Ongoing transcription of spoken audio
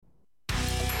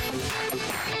You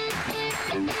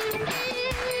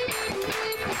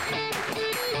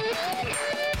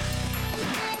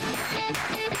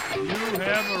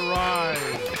have arrived.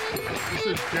 This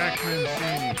is Jack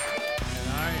Mancini, and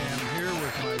I am here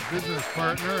with my business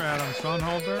partner, Adam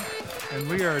Sunhalter, and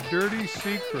we are Dirty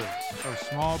Secrets of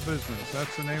Small Business.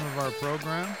 That's the name of our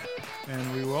program,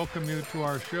 and we welcome you to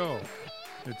our show.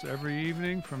 It's every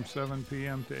evening from 7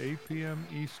 p.m. to 8 p.m.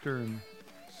 Eastern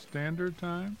Standard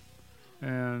Time,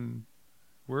 and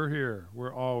we're here.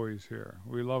 We're always here.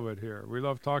 We love it here. We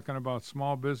love talking about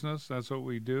small business. That's what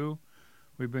we do.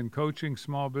 We've been coaching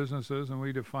small businesses, and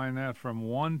we define that from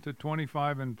 1 to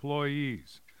 25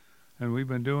 employees. And we've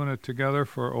been doing it together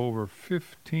for over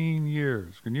 15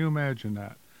 years. Can you imagine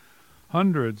that?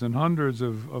 Hundreds and hundreds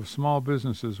of small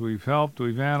businesses we've helped,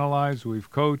 we've analyzed, we've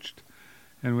coached,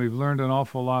 and we've learned an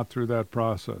awful lot through that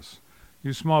process.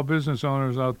 You small business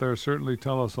owners out there certainly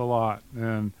tell us a lot,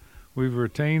 and we've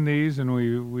retained these, and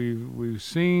we've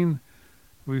seen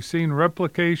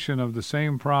replication of the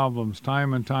same problems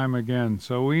time and time again.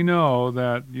 So we know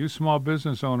that you small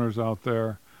business owners out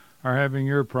there are having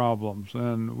your problems,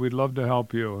 and we'd love to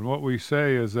help you. And what we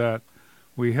say is that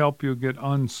we help you get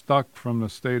unstuck from the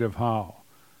state of how.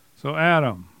 So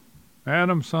Adam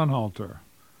Sunhalter,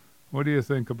 what do you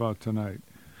think about tonight?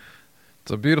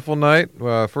 It's a beautiful night.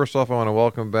 First off, I want to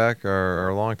welcome back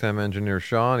our longtime engineer,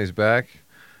 Sean. He's back.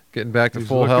 Getting back to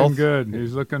full health. He's looking good.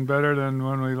 He's looking better than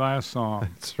when we last saw him.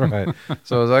 That's right.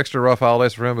 So it was extra rough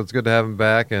holidays for him, but it's good to have him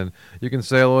back. And you can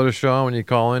say hello to Sean when you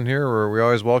call in here, or we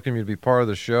always welcome you to be part of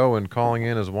the show, and calling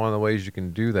in is one of the ways you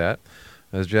can do that.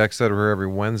 As Jack said, we're here every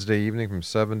Wednesday evening from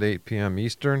 7 to 8 p.m.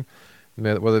 Eastern.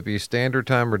 Whether it be standard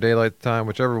time or daylight time,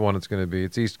 whichever one it's going to be.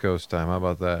 It's East Coast time. How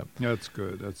about that? That's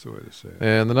good. That's the way to say it.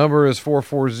 And the number is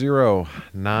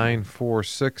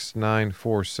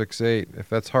 440-946-9468. If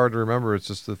that's hard to remember, it's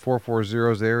just the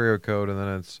 440 is the area code, and then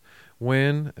it's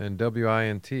WIN and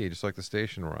WINT, just like the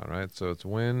station we're on, right? So it's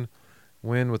WIN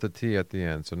with a T at the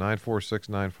end. So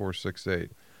 946-9468.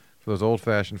 For those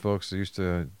old-fashioned folks that used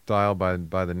to dial by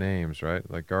the names, right?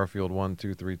 Like Garfield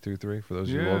 12323, for those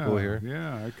of you local here.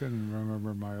 Yeah, I can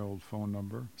remember my old phone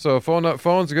number. So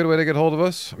phone's a good way to get hold of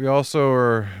us. We also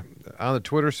are on the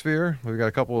Twitter sphere. We've got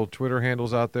a couple of Twitter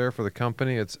handles out there for the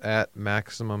company. It's at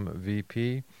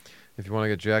MaximumVP. If you want to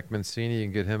get Jack Mancini, you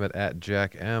can get him at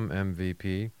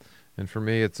JackMMVP. And for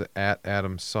me, it's at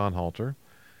Adam Sunhalter.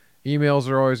 Emails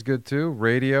are always good, too.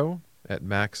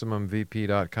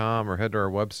 radio@MaximumVP.com, or head to our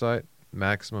website,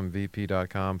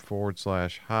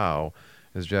 MaximumVP.com/how.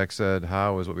 As Jack said,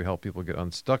 how is what we help people get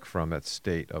unstuck from, that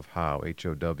state of how,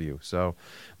 H-O-W. So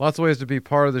lots of ways to be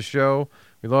part of the show.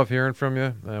 We love hearing from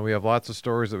you. We have lots of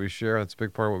stories that we share. That's a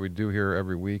big part of what we do here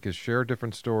every week, is share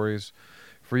different stories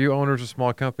for you owners of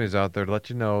small companies out there, to let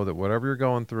you know that whatever you're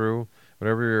going through,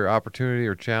 whatever your opportunity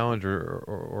or challenge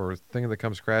or thing that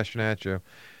comes crashing at you,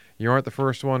 you aren't the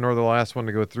first one nor the last one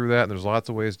to go through that, and there's lots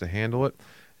of ways to handle it.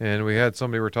 And we had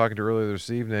somebody we were talking to earlier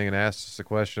this evening and asked us a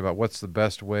question about what's the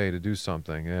best way to do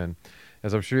something. And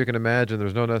as I'm sure you can imagine,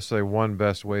 there's no necessarily one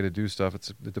best way to do stuff.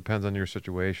 It depends on your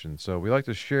situation. So we like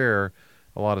to share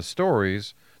a lot of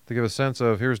stories to give a sense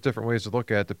of here's different ways to look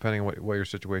at depending on what your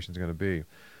situation is going to be.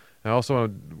 I also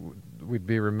we'd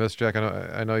be remiss, Jack.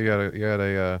 I know you had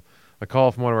a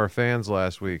call from one of our fans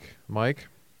last week, Mike.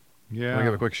 Yeah. I want to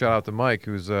give a quick shout out to Mike,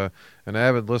 who's an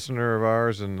avid listener of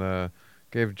ours, and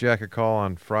gave Jack a call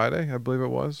on Friday, I believe it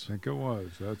was. I think it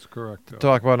was. That's correct. To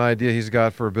talk about an idea he's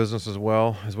got for a business as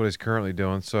well as what he's currently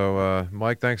doing. So,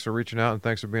 Mike, thanks for reaching out, and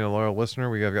thanks for being a loyal listener.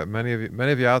 We have got many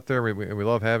of you out there. We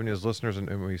love having you as listeners,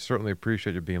 and we certainly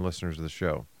appreciate you being listeners of the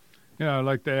show. Yeah, I'd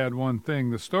like to add one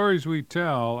thing. The stories we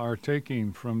tell are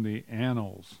taken from the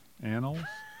annals. Annals?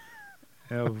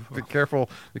 Be careful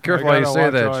how you say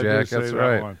that, Jack. That's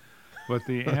right. But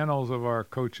the annals of our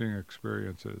coaching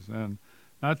experiences, and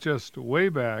not just way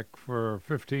back for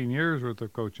 15 years worth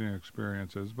of coaching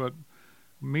experiences, but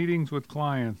meetings with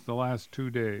clients the last 2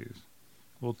 days.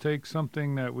 We'll take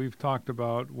something that we've talked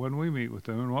about when we meet with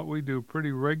them, and what we do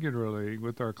pretty regularly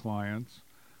with our clients.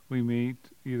 We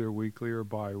meet either weekly or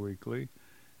bi-weekly,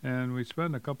 and we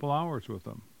spend a couple hours with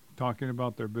them talking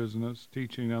about their business,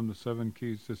 teaching them the 7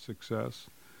 keys to success.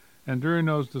 And during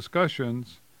those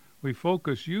discussions, we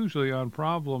focus usually on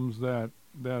problems that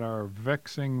are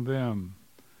vexing them.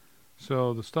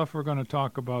 So the stuff we're going to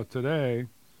talk about today,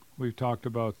 we've talked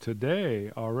about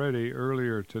today already,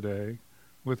 earlier today,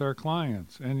 with our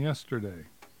clients, and yesterday.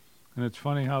 And it's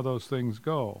funny how those things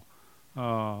go.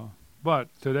 But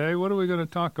today, what are we going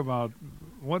to talk about?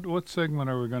 What segment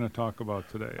are we going to talk about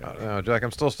today? Jack, I'm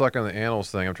still stuck on the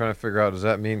annals thing. I'm trying to figure out, does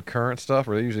that mean current stuff,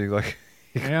 or they usually like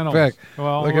Annals. Back.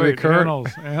 Well, They can be wait,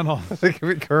 current. annals. They can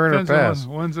be current or Depends past.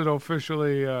 on when's it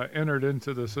officially entered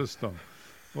into the system.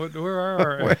 Where are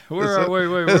our Wait,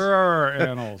 where are our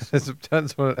annals? It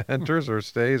depends when it enters or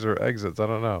stays or exits. I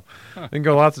don't know. You can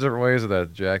go lots of different ways with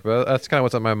that, Jack. But that's kind of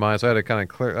what's on my mind. So I had to kind of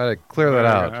clear that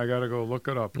out. I got to go look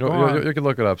it up. You can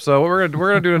look it up. So what we're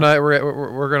gonna do tonight,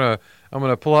 I'm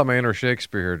gonna pull out my inner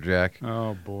Shakespeare here, Jack,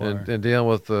 Oh boy. and dealing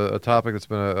with a topic that's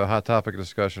been a hot topic of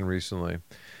discussion recently,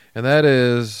 and that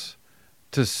is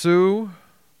to sue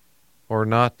or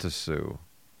not to sue.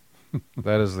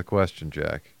 That is the question,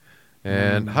 Jack.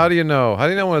 And how do you know? How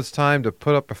do you know when it's time to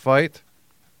put up a fight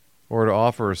or to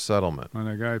offer a settlement? When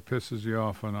a guy pisses you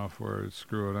off enough where it's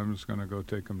screw it, I'm just going to go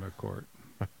take him to court.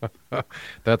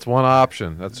 That's one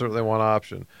option. That's certainly one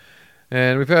option.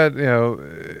 And we've had,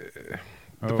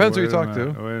 depends who you talk to.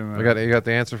 Wait a minute. You got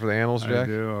the answer for the annals, Jack? I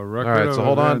do. A record All right, of so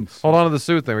hold events. on to the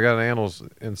suit thing. We got an annals A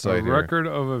insight here. record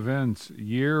of events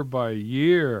year by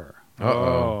year.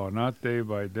 Uh-oh. Oh, not day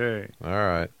by day. All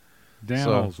right.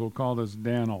 Danels. We'll call this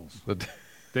Danels.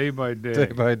 Day by day.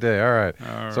 Day by day. All right.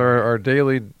 All So our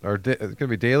daily, it's going to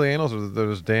be daily annals or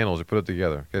there's Danels? You put it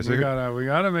together. Okay, so we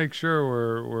gotta make sure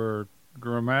we're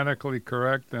grammatically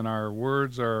correct and our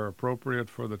words are appropriate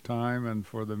for the time and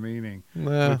for the meaning,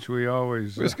 which we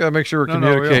always. We just got to make sure we're we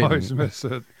communicating. always miss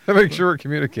it. Make sure we're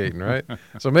communicating, right?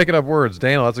 So making up words.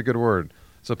 Danel, that's a good word.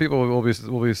 So people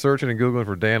will be searching and googling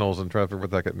for Danels and trying to figure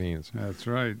what that means. That's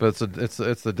right. But it's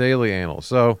the daily annals.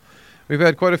 So we've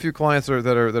had quite a few clients that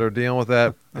are dealing with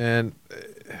that. And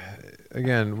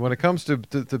again, when it comes to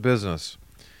business,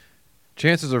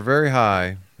 chances are very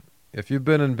high if you've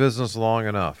been in business long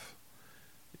enough.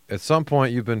 At some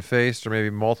point, you've been faced, or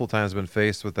maybe multiple times, been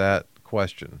faced with that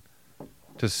question: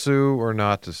 to sue or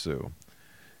not to sue.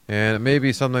 And it may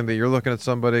be something that you're looking at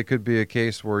somebody. It could be a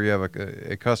case where you have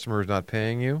a customer who's not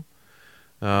paying you.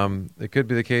 It could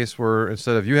be the case where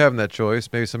instead of you having that choice,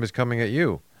 maybe somebody's coming at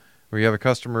you. Or you have a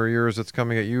customer of yours that's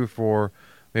coming at you for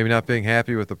maybe not being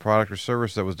happy with the product or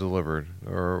service that was delivered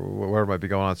or whatever might be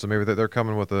going on. So maybe they're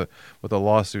coming with a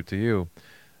lawsuit to you.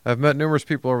 I've met numerous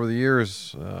people over the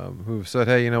years who've said,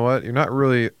 hey, you know what? You're not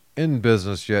really in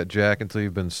business yet, Jack, until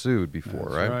you've been sued before,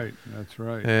 right? That's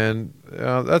right. And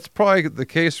that's probably the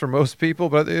case for most people,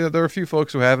 but there are a few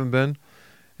folks who haven't been.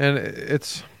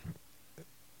 And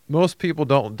most people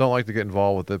don't like to get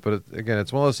involved with it, but again,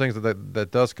 it's one of those things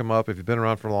that does come up. If you've been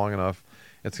around for long enough,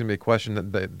 it's going to be a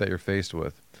question that you're faced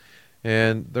with.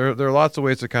 And there are lots of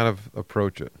ways to kind of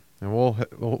approach it. And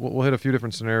we'll hit a few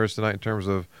different scenarios tonight in terms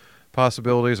of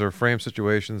possibilities or frame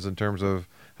situations in terms of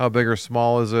how big or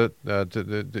small is it.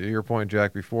 To your point,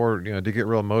 Jack, before, to get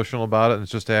real emotional about it and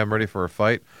it's just to have them ready for a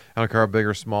fight. I don't care how big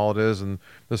or small it is. And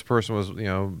this person was,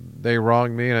 they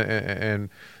wronged me and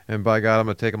by God, I'm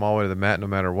going to take them all the way to the mat no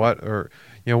matter what. Or,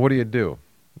 what do you do?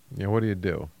 What do you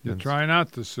do? You try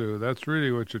not to sue. That's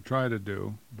really what you try to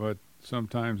do. But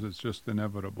sometimes it's just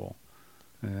inevitable.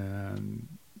 And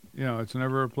it's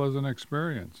never a pleasant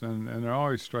experience, and it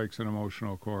always strikes an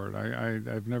emotional chord.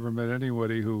 I've never met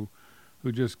anybody who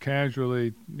just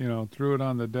casually, threw it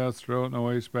on the desk, throw it in a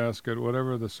wastebasket,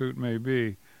 whatever the suit may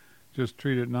be, just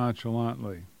treat it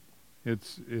nonchalantly.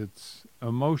 It's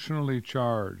emotionally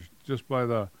charged just by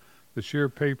the sheer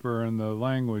paper and the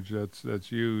language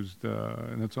that's used,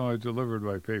 and it's always delivered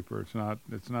by paper.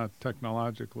 It's not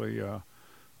technologically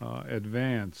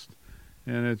advanced.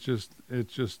 And it's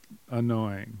just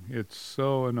annoying. It's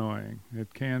so annoying.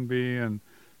 It can be, and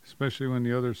especially when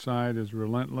the other side is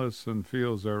relentless and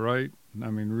feels they're right.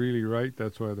 I mean, really right.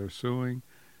 That's why they're suing.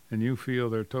 And you feel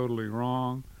they're totally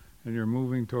wrong, and you're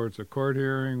moving towards a court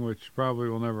hearing, which probably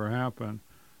will never happen.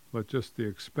 But just the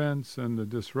expense and the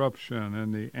disruption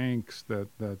and the angst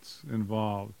that's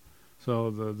involved.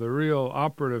 So the real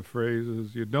operative phrase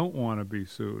is you don't want to be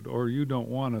sued or you don't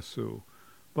want to sue.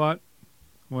 But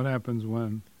what happens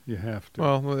when you have to?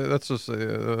 Well, that's just,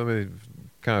 let me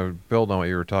kind of build on what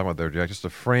you were talking about there, Jack, just to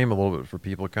frame a little bit for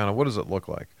people, kind of what does it look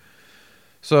like?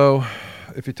 So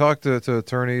if you talk to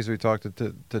attorneys, we talk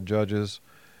to judges,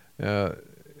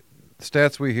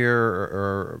 stats we hear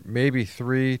are maybe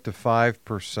 3 to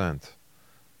 5%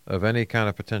 of any kind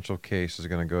of potential case is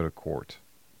going to go to court,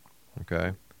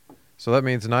 okay? So that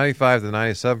means 95 to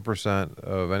 97%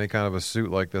 of any kind of a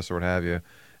suit like this or what have you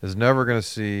is never going to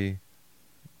see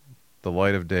the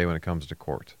light of day when it comes to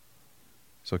court.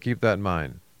 So keep that in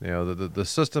mind. The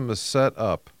system is set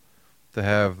up to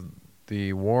have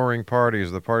the warring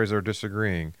parties, the parties that are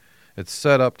disagreeing, it's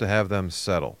set up to have them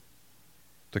settle,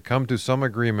 to come to some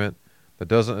agreement that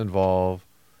doesn't involve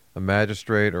a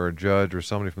magistrate or a judge or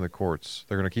somebody from the courts.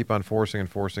 They're going to keep on forcing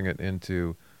it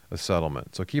into a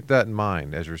settlement. So keep that in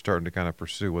mind as you're starting to kind of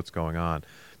pursue what's going on,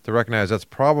 to recognize that's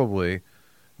probably,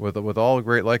 with all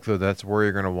great likelihood, that's where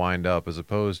you're going to wind up, as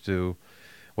opposed to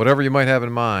whatever you might have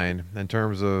in mind in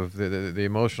terms of the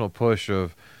emotional push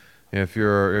of, if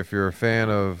you're a fan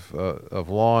of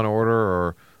Law and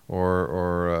Order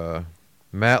or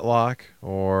Matlock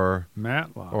or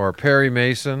Perry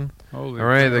Mason. Holy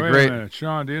or any of the wait great. a minute.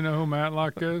 Sean, do you know who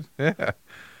Matlock is? Yeah.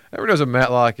 Everyone knows what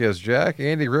Matlock is, Jack.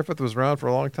 Andy Griffith was around for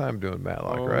a long time doing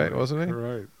Matlock, right? Wasn't he?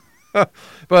 Right.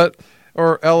 But,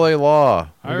 or L.A. Law.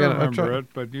 I remember it,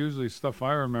 but usually stuff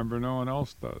I remember no one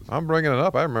else does. I'm bringing it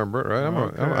up. I remember it, right?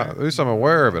 Okay. At least I'm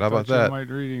aware of it. How about that? You might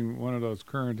reading one of those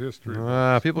current history.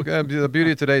 People can, the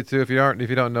beauty of today too. If you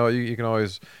don't know, you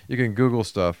can Google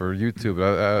stuff or YouTube.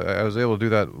 I was able to do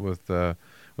that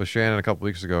with Shannon a couple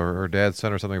weeks ago. Her dad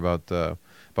sent her something about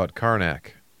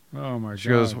Karnak. Oh my God! She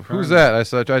goes, "Who's that?" I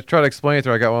said, I tried to explain it to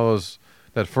her. I got one of those,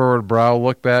 that furrowed brow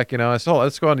look back. I said,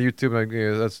 let's go on to YouTube and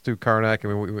let's do Karnak,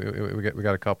 and we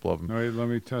got a couple of them. Wait, let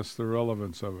me test the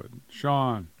relevance of it.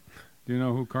 Sean, do you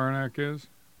know who Karnak is?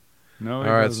 No. All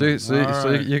right, so you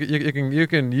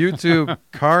can YouTube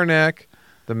Karnak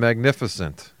the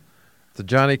Magnificent. To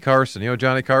Johnny Carson. You know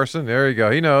Johnny Carson? There you go.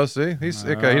 He knows. See, he's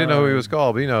okay. He didn't know who he was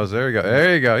called, but he knows. There you go.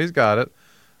 There you go. He's got it.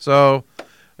 So.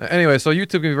 Anyway, so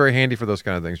YouTube can be very handy for those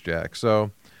kind of things, Jack.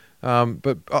 So,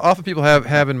 but often people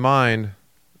have in mind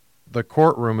the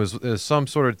courtroom is some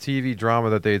sort of TV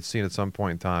drama that they had seen at some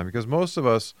point in time, because most of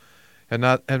us have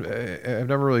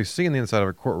never really seen the inside of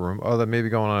a courtroom, other than maybe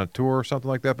going on a tour or something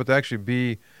like that. But to actually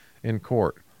be in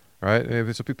court,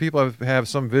 right? So people have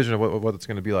some vision of what it's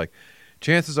going to be like.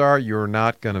 Chances are you're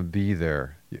not going to be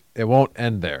there. It won't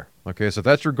end there. Okay, so if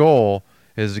that's your goal,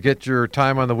 is to get your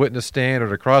time on the witness stand or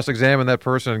to cross-examine that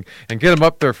person and get them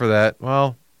up there for that,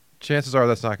 well, chances are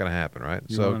that's not going to happen, right?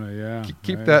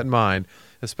 Keep that in mind,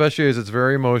 especially as it's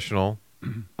very emotional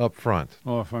up front.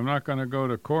 Well, if I'm not going to go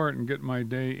to court and get my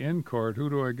day in court, who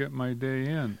do I get my day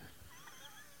in?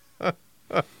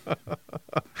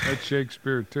 That's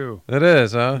Shakespeare, too. It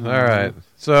is, huh? Mm-hmm. All right.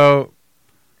 So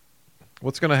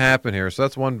what's going to happen here? So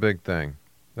that's one big thing.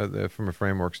 From a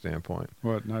framework standpoint.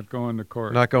 What, not going to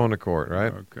court? Not going to court,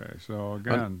 right? Okay, so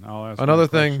again, I'll ask another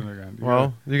thing.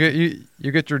 Again.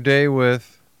 You get your day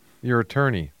with your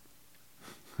attorney.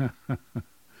 Wait a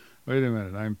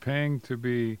minute. I'm paying to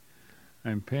be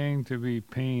pained.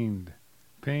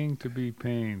 Paying to be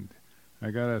pained.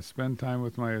 I gotta spend time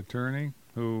with my attorney,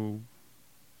 who,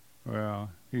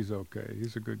 well, he's okay.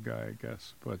 He's a good guy, I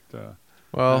guess, but.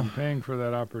 I'm paying for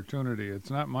that opportunity. It's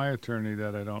not my attorney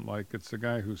that I don't like. It's the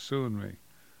guy who's suing me.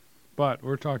 But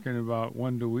we're talking about,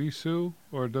 when do we sue,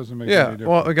 or it doesn't make any difference?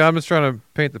 Well, again, I'm just trying to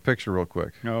paint the picture real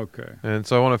quick. Okay. And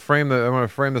so I want to frame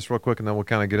this real quick, and then we'll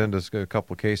kind of get into a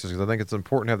couple of cases, because I think it's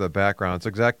important to have that background. It's the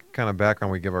exact kind of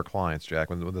background we give our clients, Jack,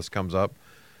 when this comes up,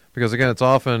 because again, it's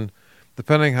often,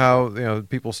 depending how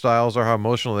people's styles are, how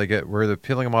emotional they get, we're either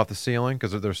peeling them off the ceiling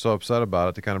because they're so upset about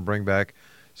it, to kind of bring back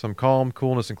some calm,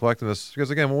 coolness, and collectedness. Because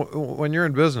again, when you're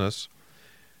in business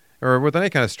or with any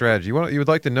kind of strategy, you would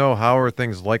like to know how are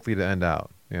things likely to end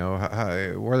out.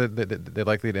 Where they're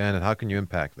likely to end, and how can you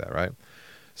impact that, right?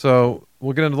 So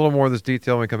we'll get into a little more of this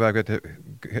detail when we come back to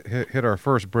hit our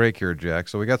first break here, Jack.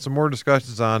 So we got some more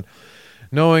discussions on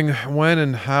knowing when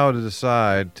and how to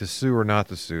decide to sue or not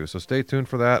to sue. So stay tuned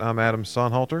for that. I'm Adam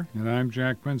Sonnhalter. And I'm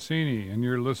Jack Mancini, and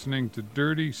you're listening to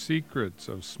Dirty Secrets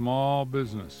of Small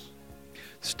Business.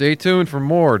 Stay tuned for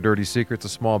more Dirty Secrets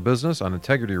of Small Business on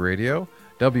Integrity Radio,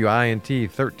 WINT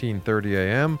 1330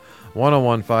 AM,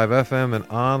 101.5 FM, and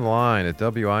online at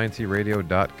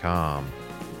wintradio.com.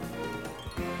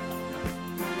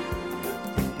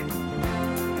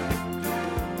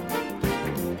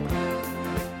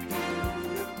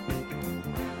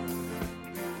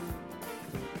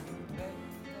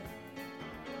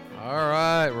 All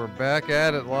right, we're back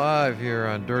at it live here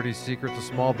on Dirty Secrets of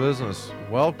Small Business.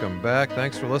 Welcome back.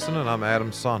 Thanks for listening. I'm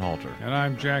Adam Sonnhalter. And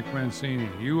I'm Jack Mancini.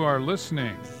 You are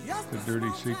listening to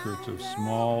Dirty Secrets of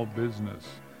Small Business.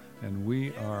 And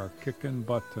we are kicking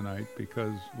butt tonight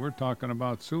because we're talking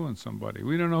about suing somebody.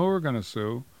 We don't know who we're going to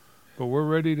sue, but we're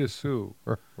ready to sue.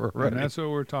 We're ready. And that's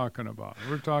what we're talking about.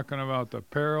 We're talking about the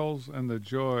perils and the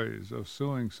joys of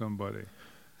suing somebody.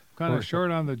 Kind of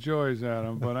short on the joys,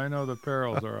 Adam, but I know the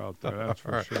perils are out there, that's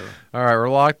for sure. All right, we're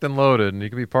locked and loaded, and you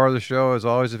can be part of the show. As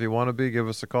always, if you want to be, give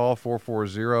us a call,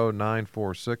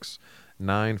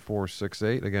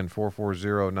 440-946-9468. Again,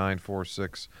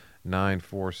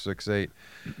 440-946-9468.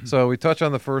 So we touched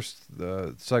on the first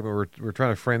segment. We're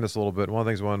trying to frame this a little bit. One of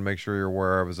the things we want to make sure you're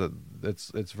aware of is that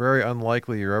it's very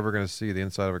unlikely you're ever going to see the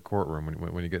inside of a courtroom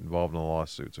when you get involved in a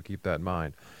lawsuit, so keep that in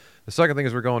mind. The second thing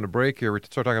is we're going to break here. We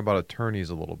start talking about attorneys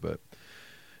a little bit.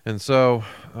 And so,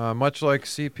 much like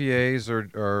CPAs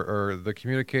or the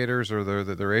communicators or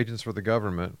they're agents for the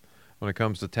government when it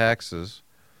comes to taxes,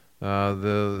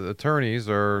 the attorneys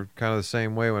are kind of the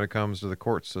same way when it comes to the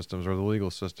court systems or the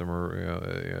legal system or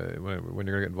when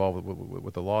you're going to get involved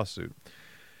with the lawsuit.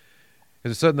 As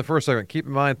I said in the first segment, keep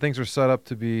in mind things are set up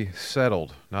to be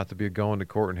settled, not to be going to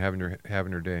court and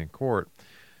having your day in court.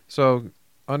 So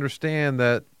understand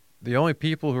that the only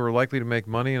people who are likely to make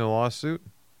money in a lawsuit,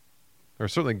 or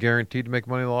certainly guaranteed to make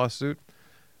money in a lawsuit,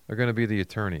 are going to be the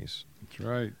attorneys. That's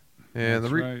right. And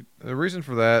That's the reason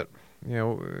for that,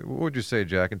 what would you say,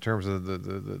 Jack, in terms of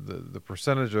the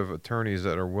percentage of attorneys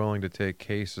that are willing to take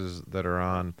cases that are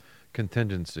on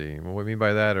contingency? What we mean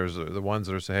by that is the ones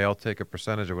that are say, hey, I'll take a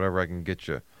percentage of whatever I can get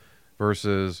you,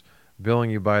 versus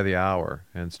billing you by the hour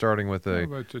and starting with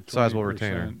a sizable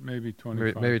retainer. Maybe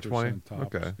 25%. Maybe 20?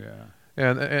 Tops. Okay. Yeah.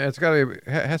 And it's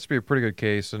has to be a pretty good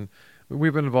case. And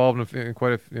we've been involved in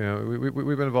quite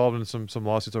we've been involved in some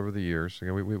lawsuits over the years.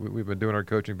 We've been doing our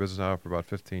coaching business now for about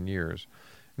 15 years.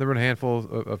 There have been a handful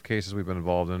of cases we've been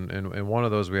involved in, and one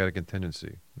of those we had a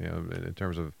contingency, in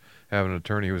terms of having an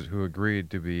attorney who agreed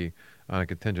to be on a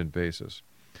contingent basis.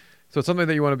 So it's something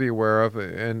that you want to be aware of,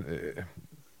 and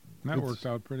that worked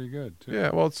out pretty good too.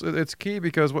 Yeah, well, it's key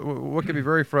because what can be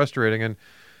very frustrating, and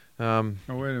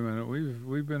oh, wait a minute,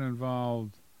 we've been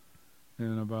involved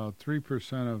in about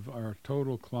 3% of our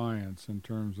total clients in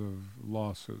terms of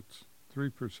lawsuits.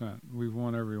 3%. We've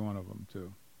won every one of them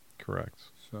too. Correct.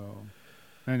 So.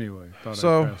 Anyway, I'd pass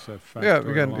that fact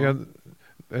again,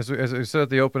 as I said at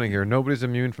the opening here, nobody's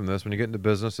immune from this. When you get into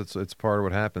business, it's part of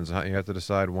what happens. You have to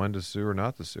decide when to sue or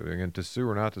not to sue. Again, to sue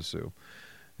or not to sue,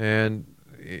 and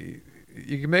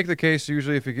you can make the case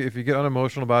usually if you get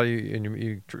unemotional about it and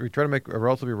you try to make a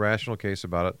relatively rational case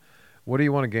about it. What do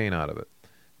you want to gain out of it?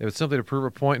 If it's simply to prove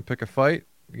a point and pick a fight,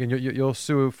 again, you'll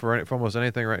sue for almost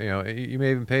anything. Right? You may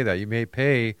even pay that. You may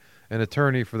pay an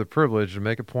attorney for the privilege to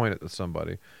make a point at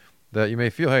somebody that you may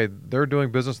feel, hey, they're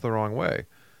doing business the wrong way.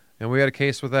 And we had a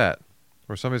case with that,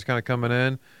 where somebody's kind of coming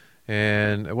in,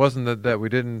 and it wasn't that we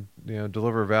didn't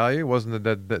deliver value. It wasn't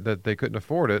that they couldn't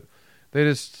afford it. They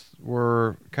just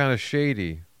were kind of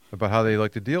shady about how they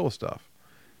like to deal with stuff.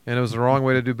 And it was the wrong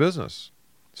way to do business.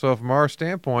 So from our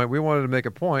standpoint, we wanted to make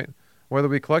a point, whether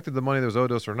we collected the money that was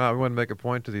owed us or not, we wanted to make a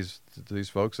point to these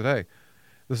folks that, hey,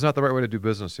 this is not the right way to do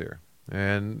business here.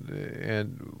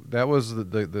 And that was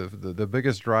the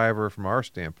biggest driver from our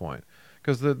standpoint,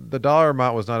 because the dollar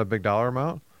amount was not a big dollar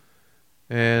amount,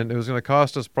 and it was going to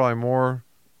cost us probably more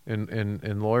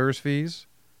in lawyers' fees,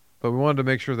 but we wanted to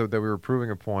make sure that we were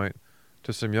proving a point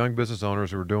to some young business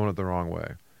owners who were doing it the wrong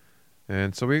way,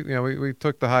 and so we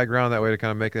took the high ground that way to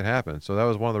kind of make it happen. So that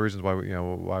was one of the reasons why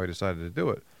we decided to do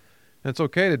it, and it's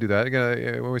okay to do that.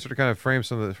 Again, when we sort of kind of frame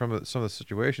some of the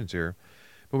situations here.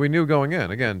 But we knew going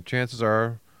in, again, chances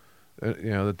are,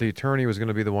 that the attorney was going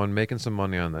to be the one making some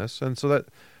money on this. And so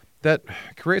that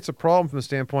creates a problem from the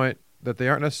standpoint that they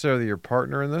aren't necessarily your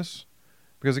partner in this,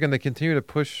 because, again, they continue to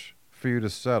push for you to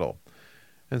settle.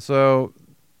 And so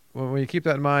when you keep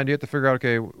that in mind, you have to figure out,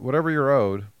 okay, whatever you're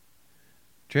owed,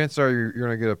 chances are you're going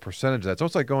to get a percentage of that. So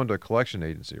it's like going to a collection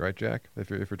agency, right, Jack? If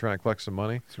you're trying to collect some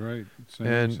money. That's right.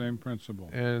 Same principle.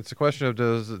 And it's a question of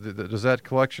does that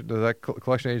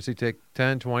collection agency take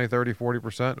 10, 20, 30,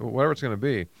 40%, whatever it's going to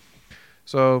be.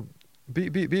 So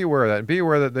be aware of that. And be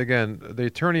aware that, again, the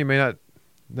attorney may not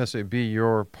necessarily be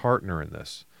your partner in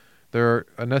this. They're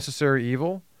a necessary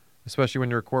evil, especially when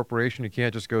you're a corporation. You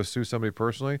can't just go sue somebody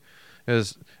personally.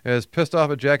 As pissed off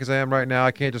at Jack as I am right now,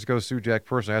 I can't just go sue Jack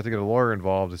personally. I have to get a lawyer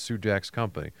involved to sue Jack's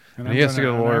company. And he has to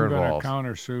get a lawyer involved. I'm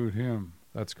going to countersue him.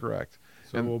 That's correct.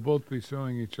 So we'll both be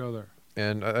suing each other.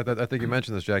 And I think you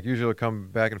mentioned this, Jack. Usually it'll come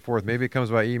back and forth. Maybe it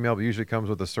comes by email, but usually it comes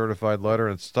with a certified letter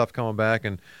and stuff coming back.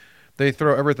 And they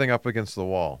throw everything up against the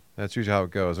wall. That's usually how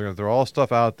it goes. They're going to throw all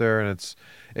stuff out there, and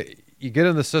you get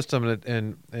in the system,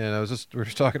 and we were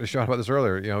just talking to Sean about this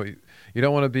earlier. You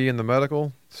don't want to be in the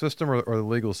medical system or the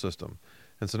legal system.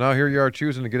 And so now here you are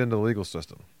choosing to get into the legal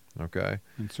system, okay?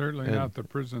 And certainly not the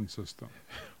prison system.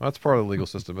 Well, that's part of the legal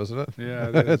system, isn't it? Yeah,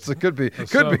 it is. It could be. A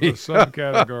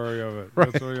subcategory of it.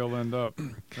 Right. That's where you'll end up.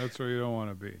 That's where you don't want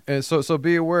to be. And so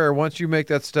be aware, once you make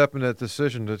that step and that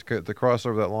decision to cross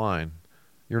over that line,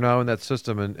 you're now in that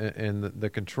system, and the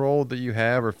control that you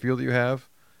have or feel that you have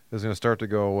is going to start to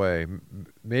go away,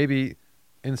 maybe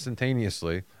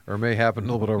instantaneously, or may happen a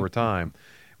little bit over time.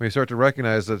 When you start to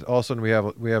recognize that all of a sudden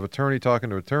we have attorney talking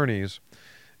to attorneys,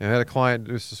 and I had a client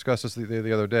just discuss this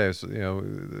the other day. So,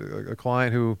 a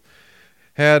client who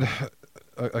had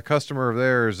a customer of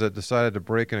theirs that decided to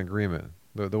break an agreement,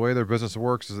 The way their business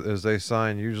works is they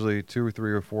sign usually 2,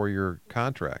 3, or 4 year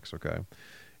contracts. Okay,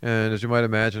 and as you might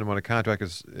imagine, when a contract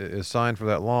is signed for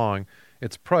that long,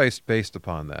 it's priced based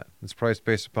upon that. It's priced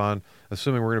based upon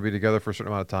assuming we're going to be together for a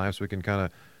certain amount of time, so we can kind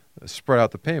of spread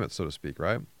out the payments, so to speak,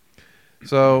 right?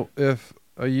 So if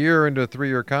a year into a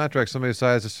 3-year contract, somebody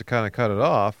decides just to kind of cut it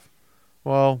off,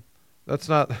 well, that's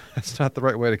not the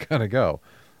right way to kind of go.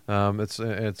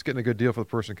 It's getting a good deal for the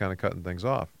person kind of cutting things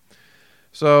off.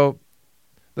 So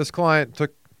this client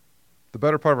took the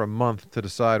better part of a month to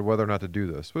decide whether or not to do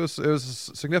this. It was a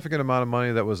significant amount of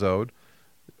money that was owed,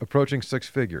 approaching 6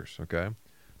 figures, okay?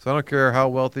 So I don't care how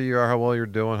wealthy you are, how well you're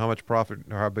doing, how much profit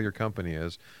or how big your company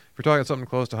is. If you're talking something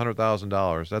close to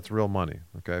 $100,000, that's real money,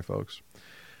 okay, folks?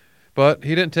 But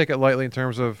he didn't take it lightly in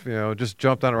terms of, just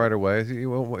jumped on it right away. He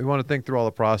wanted to think through all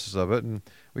the process of it, and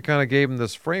we kind of gave him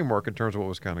this framework in terms of what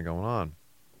was kind of going on.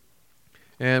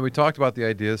 And we talked about the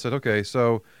idea, said, okay,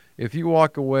 so if you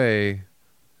walk away,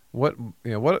 what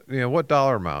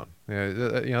dollar amount?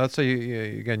 Let's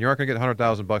say again, you aren't going to get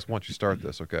 $100,000 once you start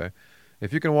this, okay?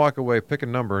 If you can walk away, pick a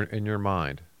number in your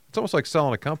mind. It's almost like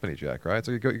selling a company, Jack, right?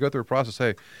 So you go through a process.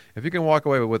 Hey, if you can walk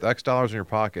away with X dollars in your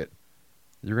pocket,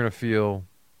 you're going to feel.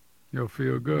 You'll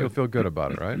feel good. You'll feel good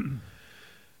about it, right?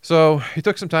 So he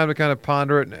took some time to kind of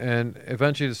ponder it, and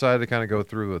eventually decided to kind of go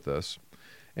through with this.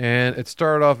 And it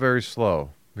started off very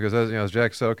slow because, as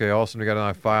Jack said, okay, all of a sudden you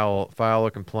got to file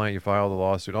a complaint, you file the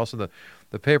lawsuit. Also,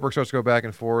 the paperwork starts to go back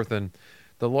and forth, and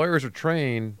the lawyers are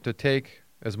trained to take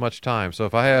as much time. So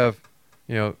if I have,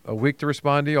 a week to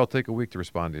respond to you, I'll take a week to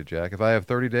respond to you, Jack. If I have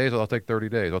 30 days, I'll take 30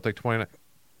 days. I'll take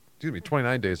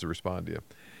 29 days to respond to you.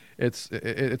 It's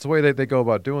the way they go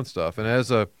about doing stuff. And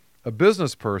as a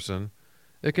business person,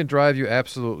 it can drive you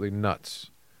absolutely nuts.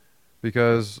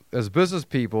 Because as business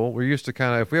people, we're used to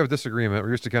if we have a disagreement, we're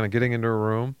used to kind of getting into a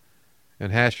room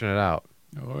and hashing it out.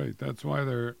 Oh, wait, that's why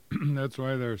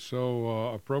they're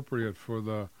so appropriate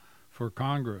for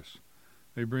Congress.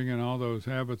 They bring in all those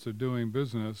habits of doing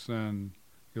business, and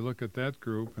you look at that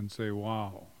group and say,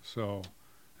 wow. So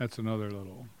that's another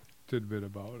little tidbit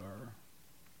about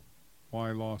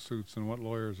why lawsuits and what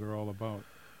lawyers are all about.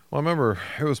 Well, I remember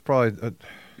it was probably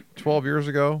 12 years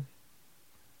ago.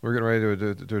 We were getting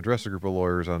ready to address a group of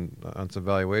lawyers on some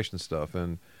valuation stuff,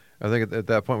 and I think at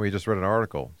that point we just read an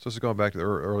article. So this is going back to the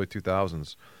early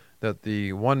 2000s, that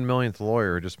the 1 millionth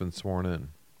lawyer had just been sworn in.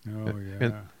 Oh,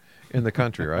 yeah. In the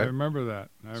country, right? I remember that.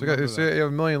 So you have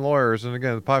 1 million lawyers, and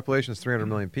again, the population is 300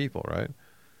 million people, right?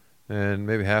 And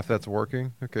maybe half that's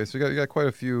working. Okay, so you got quite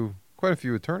a few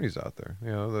attorneys out there,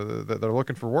 that are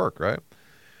looking for work, right?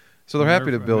 So they're happy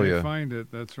to bill you. They find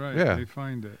it. That's right. Yeah. They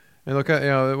find it. And look,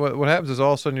 what happens is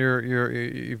all of a sudden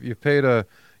you've paid a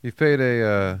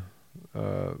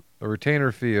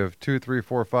retainer fee of $2, $3,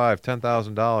 $4, $5,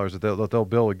 $10,000 that they'll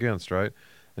bill against, right?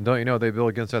 And don't you know they bill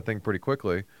against that thing pretty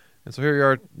quickly? And so here you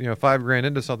are, $5,000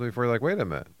 into something before you're like, wait a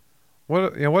minute,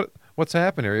 what's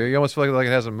happened here? You almost feel like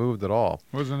it hasn't moved at all.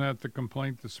 Wasn't that the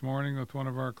complaint this morning with one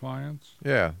of our clients?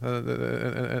 Yeah,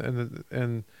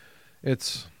 and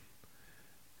it's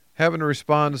having to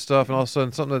respond to stuff, and all of a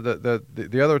sudden something that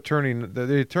the other attorney,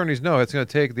 the attorneys know it's going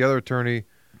to take the other attorney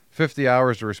 50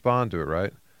 hours to respond to it,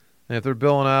 right? And if they're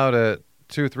billing out at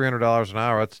 $200-$300 an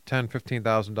hour, that's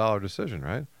 $10,000-$15,000 decision,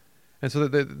 right? And so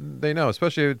they know,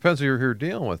 especially it depends who you're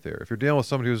dealing with there. If you're dealing with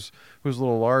somebody who's a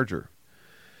little larger,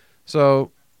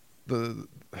 so we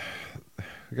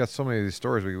got so many of these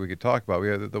stories we could talk about. We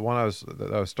had the one I was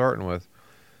starting with,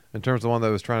 in terms of the one that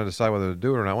was trying to decide whether to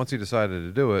do it or not. Once he decided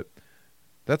to do it,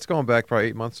 that's going back probably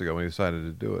 8 months ago when he decided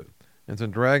to do it. And it's been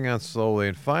dragging on slowly,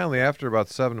 and finally, after about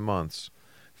 7 months,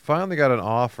 finally got an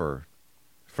offer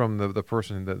from the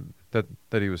person that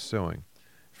he was suing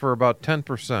for about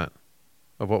 10%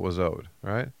 of what was owed,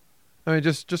 right? I mean,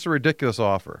 just a ridiculous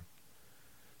offer.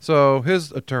 So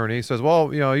his attorney says,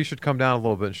 well, you should come down a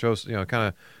little bit and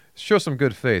show some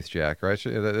good faith, Jack, right?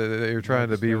 You're trying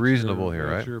to be reasonable here,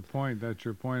 right? That's your point. That's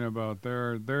your point about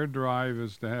their drive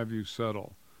is to have you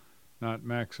settle, not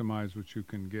maximize what you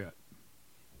can get.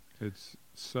 It's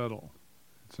settle.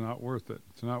 It's not worth it.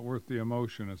 It's not worth the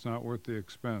emotion. It's not worth the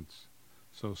expense.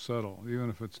 So settle, even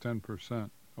if it's 10%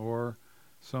 or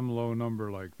some low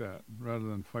number like that, rather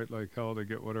than fight like hell to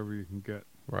get whatever you can get.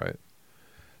 Right.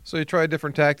 So you try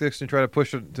different tactics and you try to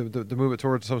push it to move it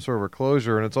towards some sort of a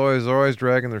closure, and it's always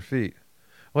dragging their feet.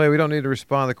 Well, hey, we don't need to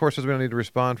respond. The court says we don't need to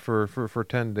respond for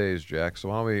 10 days, Jack. So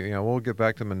why don't we, we'll get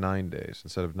back to them in 9 days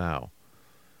instead of now.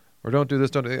 Or don't do this.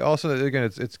 Also, again,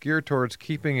 it's geared towards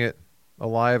keeping it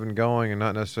alive and going, and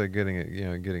not necessarily getting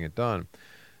it done.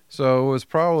 So it was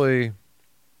probably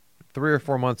 3 or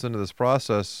 4 months into this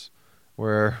process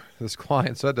where this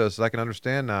client said to us, I can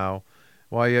understand now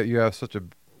why you have such a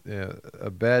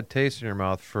bad taste in your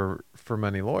mouth for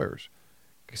many lawyers.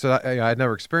 He said, I'd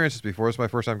never experienced this before. It's my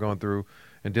first time going through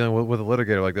and dealing with a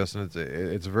litigator like this, and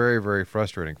it's very, very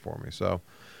frustrating for me. So,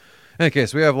 in any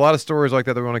case, we have a lot of stories like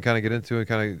that we want to kind of get into and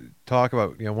kind of talk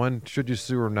about, when should you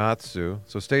sue or not sue.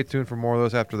 So stay tuned for more of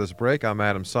those after this break. I'm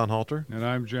Adam Sonhalter. And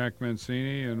I'm Jack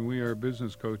Mancini, and we are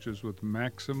business coaches with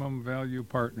Maximum Value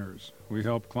Partners. We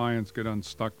help clients get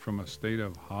unstuck from a state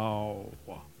of how.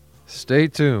 Stay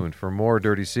tuned for more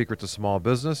Dirty Secrets of Small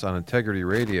Business on Integrity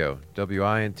Radio,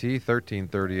 WINT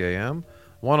 1330 AM,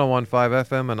 101.5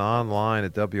 FM, and online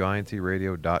at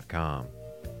WINTradio.com.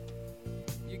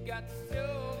 You got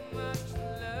so much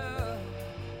love.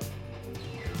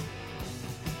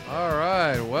 All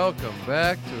right, welcome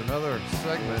back to another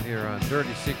segment here on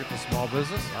Dirty Secrets of Small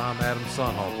Business. I'm Adam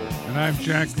Sonhalter. And I'm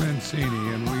Jack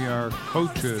Mancini, and we are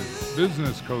coaches,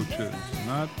 business coaches,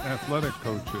 not athletic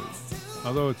coaches.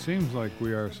 Although it seems like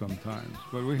we are sometimes,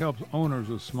 but we help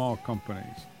owners of small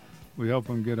companies. We help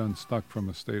them get unstuck from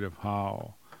a state of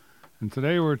how. And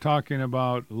today we're talking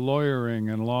about lawyering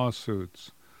and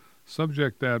lawsuits.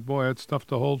 Subject that, boy, it's tough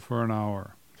to hold for an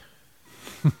hour.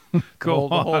 To hold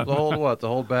what? To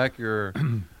hold back your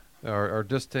our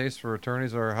distaste for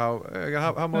attorneys, or how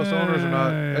most owners are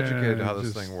not educated how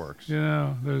this thing works.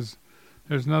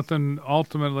 There's nothing,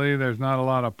 ultimately, there's not a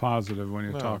lot of positive when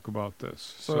you talk about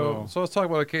this. So let's talk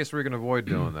about a case where you can avoid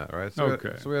doing that, right? So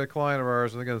okay. We had a client of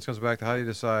ours, and again, this comes back to how do you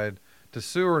decide to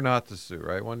sue or not to sue,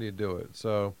 right? When do you do it?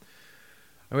 So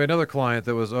we had another client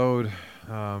that was owed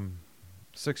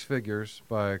 6 figures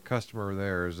by a customer of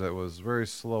theirs that was very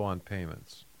slow on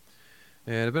payments.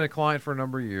 And had been a client for a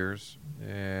number of years,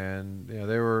 and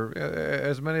they were,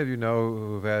 as many of you know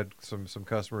who've had some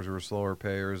customers who were slower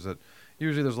payers, that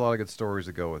usually there's a lot of good stories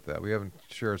that go with that. We haven't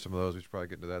shared some of those. We should probably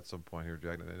get into that at some point here,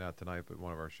 Jack. Not tonight, but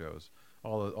one of our shows.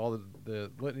 All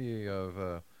the litany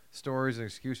of stories and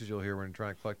excuses you'll hear when you're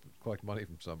trying to collect money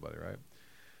from somebody, right?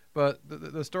 But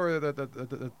the story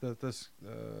that this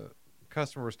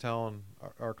customer was telling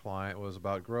our client was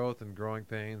about growth and growing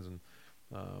pains, and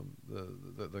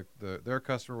their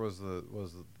customer was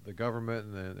the government,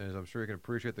 and as I'm sure you can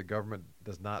appreciate, the government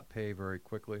does not pay very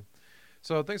quickly.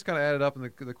 So things kind of added up,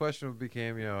 and the question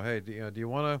became, hey, do you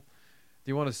want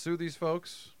to sue these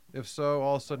folks? If so,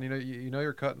 all of a sudden,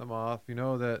 you're cutting them off. You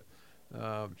know that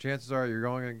chances are you're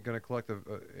going to collect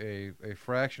a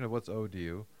fraction of what's owed to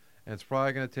you, and it's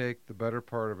probably going to take the better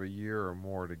part of a year or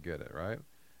more to get it, right?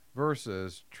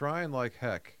 Versus trying like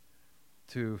heck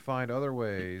to find other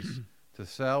ways to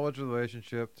salvage the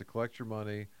relationship, to collect your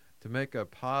money, to make a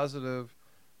positive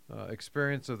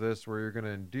experience of this where you're going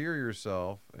to endear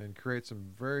yourself and create some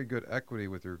very good equity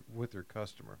with your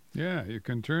customer. Yeah, you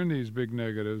can turn these big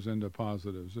negatives into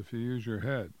positives if you use your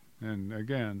head. And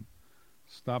again,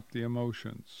 stop the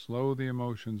emotions. Slow the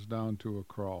emotions down to a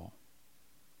crawl.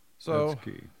 That's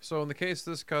key. So in the case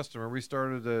of this customer, we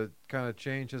started to kind of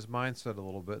change his mindset a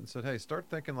little bit and said, hey, start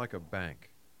thinking like a bank.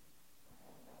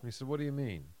 And he said, what do you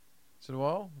mean? I said,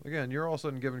 well, again, you're all of a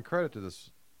sudden giving credit to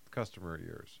this customer of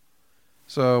yours.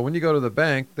 So when you go to the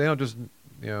bank, they don't just,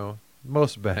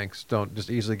 most banks don't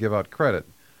just easily give out credit.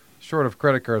 Short of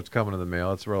credit cards coming in the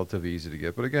mail, it's relatively easy to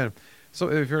get. But again, so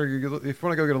if you want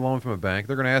to go get a loan from a bank,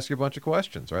 they're going to ask you a bunch of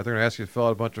questions, right? They're going to ask you to fill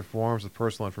out a bunch of forms with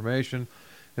personal information.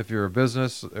 If you're a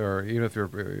business, or even if you're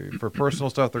for personal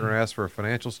stuff, they're going to ask for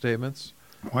financial statements.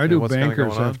 Why do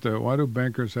bankers have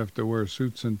to wear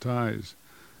suits and ties?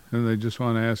 And they just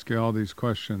want to ask you all these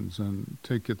questions and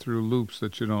take you through loops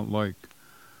that you don't like.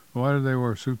 Why do they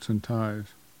wear suits and ties?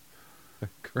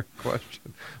 Great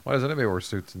question. Why does anybody wear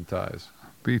suits and ties?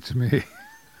 Beats me.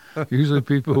 Usually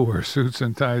people who wear suits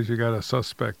and ties, you got to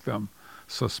suspect them.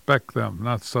 Suspect them,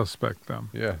 not suspect them.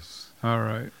 Yes. All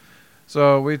right.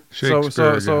 So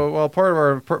part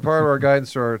of our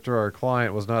guidance to our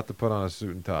client was not to put on a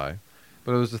suit and tie,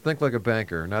 but it was to think like a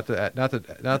banker, not to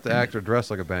act or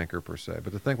dress like a banker per se,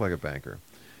 but to think like a banker.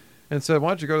 And said,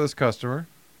 why don't you go to this customer?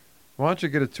 Why don't you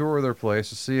get a tour of their place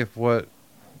to see if what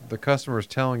the customer is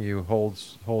telling you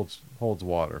holds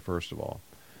water, first of all.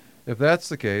 If that's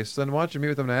the case, then why don't you meet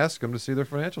with them and ask them to see their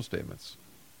financial statements?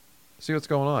 See what's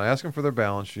going on. Ask them for their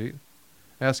balance sheet.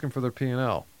 Ask them for their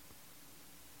P&L.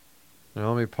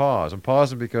 Now, let me pause. I'm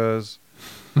pausing because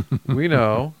we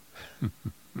know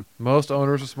most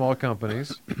owners of small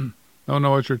companies don't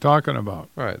know what you're talking about.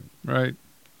 Right. Right.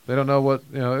 They don't know what,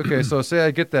 okay, so say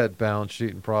I get that balance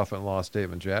sheet and profit and loss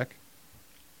statement, Jack.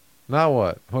 Now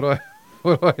what? What do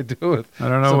I do with I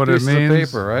don't know what it means.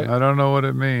 Paper, right? I don't know what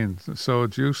it means. So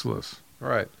it's useless.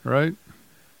 Right. Right?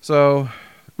 So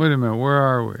wait a minute, where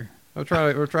are we? We're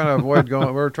trying to avoid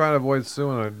going. We're trying to avoid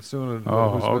suing.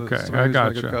 Oh, okay. I who's been a good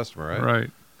gotcha. customer, right?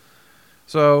 Right.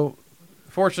 So,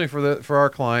 fortunately for our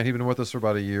client, he'd been with us for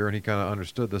about a year, and he kind of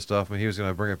understood this stuff, and he was going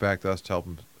to bring it back to us to help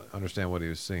him understand what he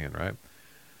was seeing, right?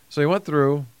 So he went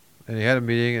through, and he had a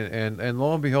meeting, and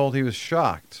lo and behold, he was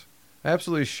shocked,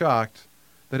 absolutely shocked,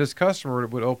 that his customer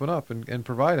would open up and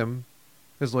provide him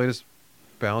his latest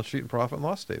balance sheet and profit and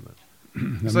loss statement.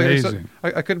 It's like he said, Amazing.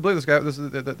 I couldn't believe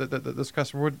this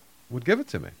customer would give it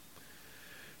to me.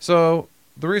 So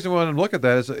the reason we wanted to look at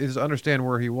that is to understand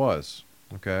where he was.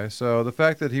 Okay, so the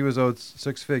fact that he was owed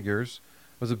six figures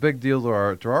was a big deal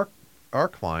to our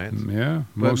clients. Yeah,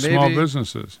 But most small maybe-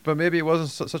 businesses. But maybe it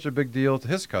wasn't such a big deal to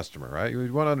his customer, right?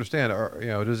 You want to understand,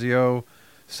 does he owe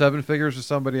seven figures to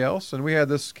somebody else? And we had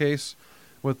this case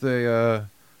with a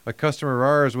customer of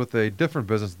ours with a different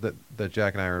business that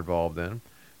Jack and I are involved in,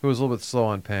 who was a little bit slow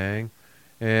on paying,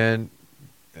 and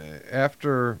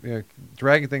after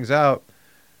dragging things out,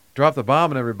 dropped the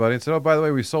bomb on everybody and said, "Oh, by the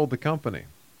way, we sold the company,"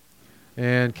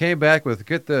 and came back with,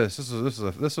 "Get this.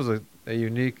 This was a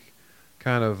unique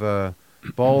kind of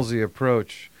ballsy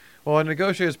approach. Well, I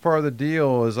negotiated as part of the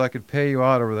deal is I could pay you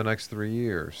out over the next 3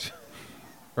 years."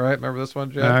 Right? Remember this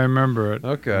one, Jack? I remember it.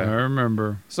 Okay. I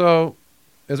remember. So,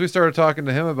 as we started talking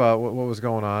to him about what was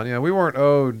going on, we weren't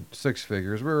owed six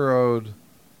figures. We were owed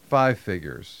five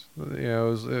figures. It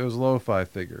was low five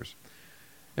figures.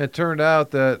 And it turned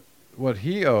out that what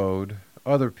he owed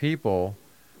other people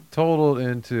totaled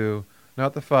into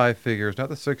not the five figures, not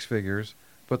the six figures,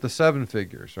 but the seven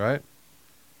figures, right?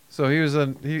 So he was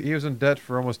in debt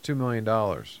for almost $2 million,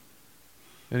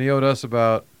 and he owed us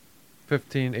about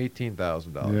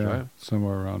 $18,000, Yeah, right?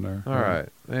 somewhere around there. All right,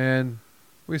 and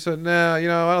we said, "Nah, I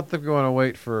don't think we want to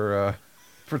wait for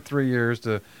 3 years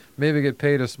to maybe get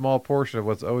paid a small portion of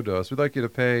what's owed to us. We'd like you to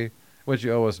pay what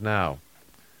you owe us now."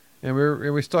 And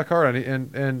we stuck hard on it,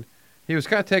 and he was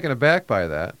kind of taken aback by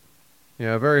that,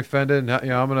 very offended. And,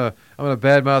 I'm gonna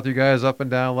badmouth you guys up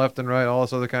and down, left and right, all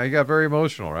this other kind. He got very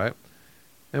emotional, right?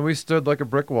 And we stood like a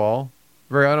brick wall,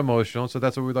 very unemotional. So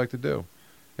that's what we'd like to do.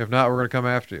 If not, we're gonna come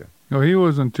after you. No, he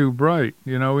wasn't too bright.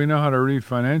 We know how to read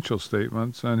financial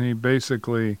statements, and he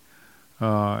basically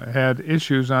had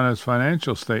issues on his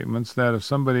financial statements that if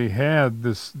somebody had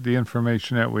the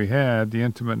information that we had, the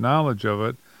intimate knowledge of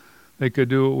it, they could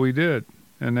do what we did,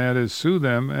 and that is sue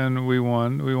them, and we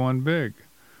won big,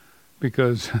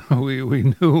 because we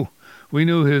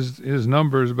knew his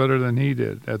numbers better than he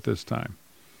did at this time.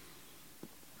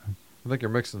 I think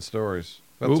you're mixing stories.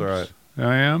 That's Oops. all right.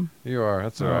 I am? You are.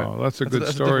 That's all right. Oh, that's a That's good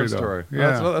a story, different though. story.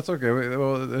 Yeah. That's okay.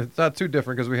 Well, it's not too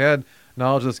different because we had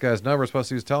knowledge of this guy's numbers, plus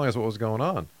he was telling us what was going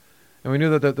on. And we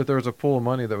knew that there was a pool of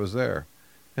money that was there.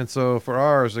 And so for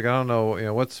ours, I don't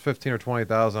know, what's 15 or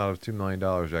 20,000 out of $2 million,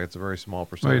 Jack? It's a very small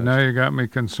percentage. Wait, now you got me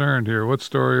concerned here. What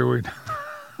story are we...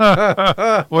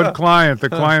 What client? The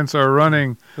clients are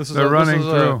running... This is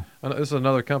through. This is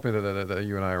another company that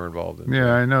you and I are involved in.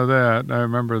 Yeah, I know that. I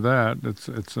remember that.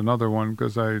 It's another one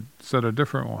because I said a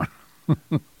different one.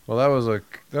 Well, that was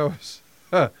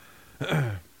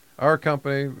our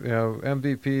company,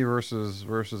 MVP versus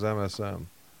MSM.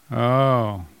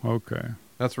 Oh, okay.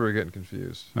 That's where we're getting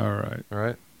confused. All right. All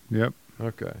right? Yep.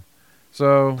 Okay.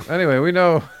 So anyway, we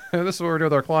know this is what we're doing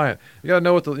with our client. You have to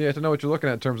know what you're looking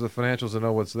at in terms of the financials and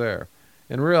know what's there,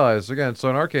 and realize again. So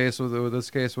in our case, with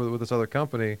this other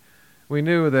company, we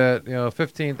knew that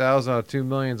 15,000 out of 2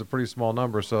 million is a pretty small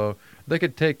number, so they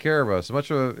could take care of us.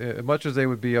 As much as they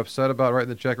would be upset about writing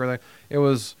the check or anything, it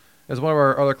was, as one of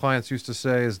our other clients used to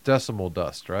say, is decimal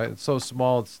dust. Right? It's so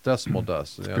small, it's decimal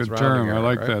dust. It's Good rounding term. I error,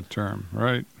 like right? that term.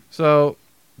 Right. So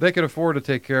they could afford to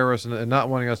take care of us and not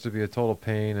wanting us to be a total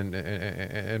pain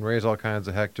and raise all kinds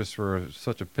of heck just for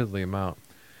such a piddly amount.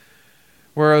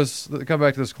 Whereas, come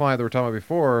back to this client that we were talking about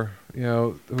before,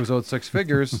 who was owed six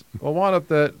figures, well, wound up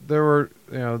that there were,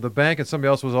 the bank and somebody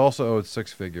else was also owed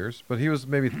six figures, but he was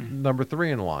maybe number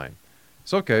 3 in line.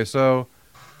 It's okay. So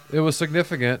it was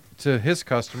significant to his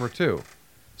customer, too.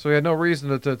 So he had no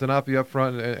reason to not be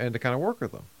upfront and to kind of work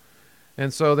with them.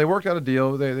 And so they worked out a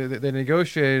deal. They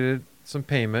negotiated some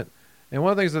payment. And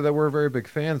one of the things that we're very big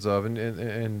fans of, and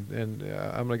I'm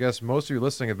going to guess most of you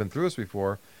listening have been through this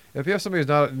before, if you have somebody who's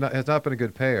has not been a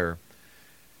good payer,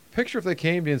 picture if they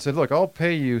came to you and said, "Look, I'll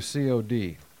pay you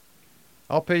COD.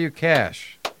 I'll pay you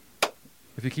cash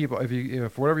if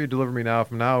for whatever you deliver me now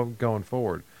from now going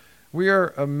forward." We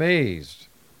are amazed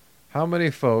how many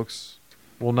folks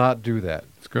will not do that.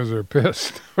 It's because they're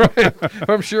pissed. Right?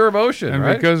 From sheer emotion, And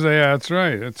right? because that's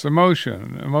right. It's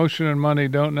emotion. Emotion and money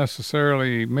don't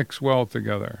necessarily mix well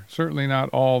together. Certainly not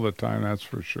all the time, that's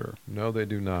for sure. No, they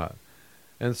do not.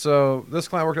 And so this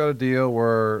client worked out a deal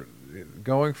where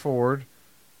going forward,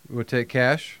 would take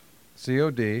cash,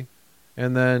 COD,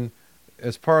 and then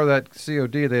as part of that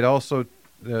COD, they'd also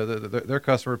their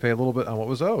customer would pay a little bit on what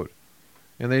was owed,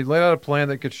 and they laid out a plan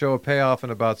that could show a payoff in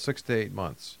about 6 to 8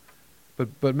 months,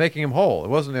 but making him whole. It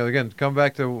wasn't, again, come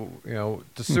back to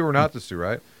to sue or not to sue,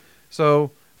 right?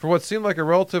 So for what seemed like a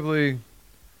relatively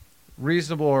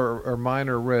reasonable or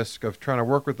minor risk of trying to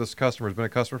work with this customer, who's been a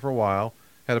customer for a while,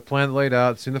 had a plan laid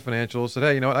out, seen the financials, said,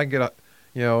 hey, you know what, I can get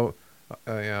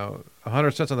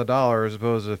 100 cents on the dollar as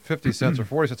opposed to 50 cents or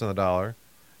 40 cents on the dollar,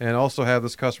 and also have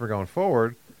this customer going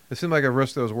forward. It seemed like a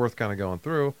risk that was worth kind of going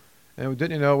through. And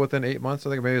didn't you know, within 8 months, I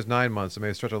think maybe it was 9 months, it may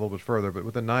have stretched a little bit further, but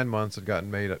within 9 months, it gotten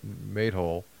made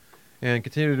whole, and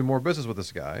continued to do more business with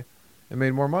this guy, and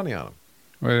made more money on him.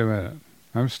 Wait a minute.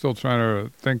 I'm still trying to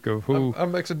think of who.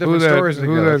 I'm mixing different stories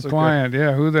together. Who that client?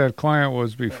 Yeah, who that client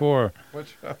was before.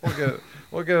 Which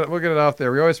we'll get it off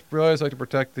there. We always like to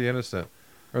protect the innocent,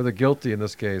 or the guilty in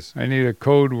this case. I need a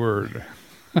code word.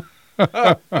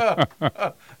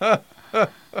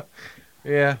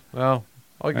 Yeah, well,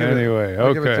 I'll give anyway,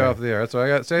 I'll give it okay. off the air. That's what I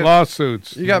got. Say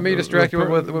Lawsuits. You got me distracted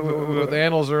with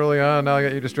annals early on. Now I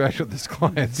got you distracted with this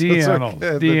client. D-annals.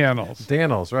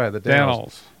 Dannels, right? The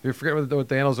Dannels. If you forget what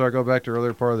Dannels are, go back to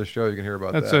earlier part of the show. You can hear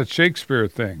about that. That's a Shakespeare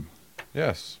thing.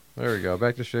 Yes. There we go.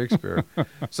 Back to Shakespeare.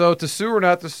 So to sue or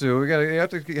not to sue, you have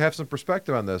to have some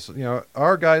perspective on this.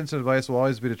 Our guidance and advice will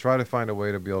always be to try to find a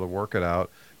way to be able to work it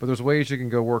out. But there's ways you can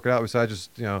go work it out besides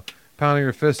just pounding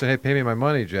your fist and, hey, pay me my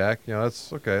money, Jack.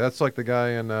 That's okay. That's like the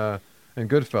guy in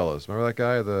Goodfellas. Remember that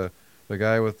guy, the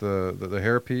guy with the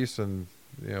hairpiece and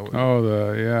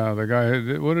the guy.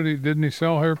 Didn't he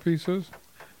sell hairpieces?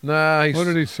 Nah. What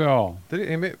did he sell?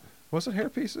 Was it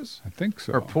hairpieces? I think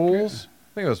so. Or pools?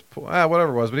 I think it was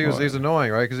whatever it was. But he's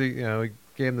annoying, right? Because he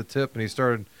gave him the tip and he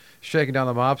started shaking down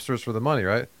the mobsters for the money,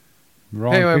 right?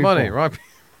 Wrong pay me my people.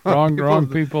 money. Wrong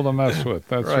people to mess with.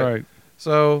 That's right.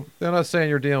 So they're not saying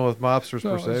you're dealing with mobsters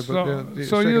per se, but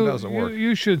it doesn't work.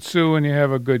 You should sue when you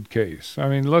have a good case. I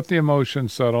mean, let the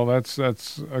emotions settle. That's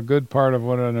a good part of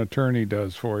what an attorney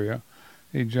does for you.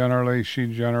 She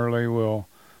generally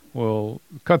will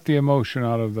cut the emotion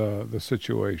out of the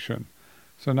situation.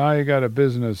 So now you got a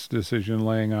business decision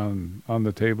laying on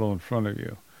the table in front of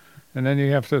you. And then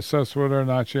you have to assess whether or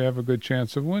not you have a good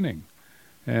chance of winning.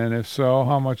 And if so,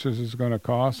 how much is this going to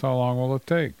cost? How long will it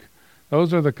take?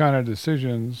 Those are the kind of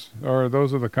decisions, or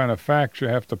those are the kind of facts you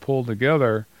have to pull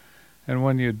together. And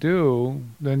when you do,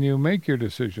 then you make your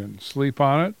decision. Sleep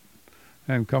on it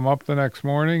and come up the next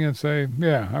morning and say,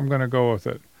 yeah, I'm going to go with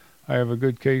it. I have a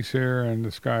good case here and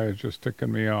this guy is just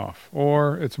ticking me off.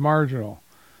 Or it's marginal.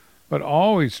 But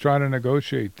always try to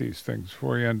negotiate these things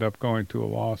before you end up going to a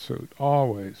lawsuit.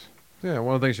 Always. Yeah,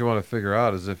 one of the things you want to figure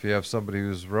out is if you have somebody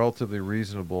who's relatively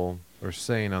reasonable or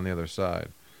sane on the other side,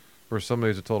 or somebody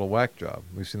who's a total whack job.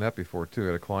 We've seen that before too. I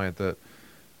had a client that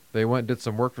they went and did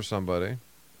some work for somebody,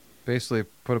 basically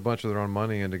put a bunch of their own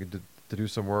money in to do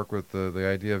some work with the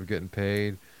idea of getting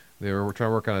paid. They were trying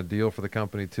to work on a deal for the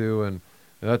company too, and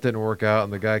that didn't work out,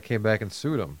 and the guy came back and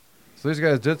sued them. So these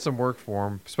guys did some work for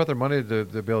him, spent their money to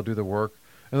be able to do the work,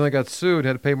 and then they got sued,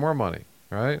 had to pay more money,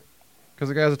 right? Because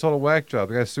the guy's a total whack job.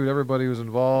 The guy sued everybody who was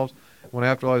involved. Went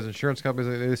after all these insurance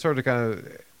companies. They started to kind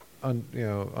of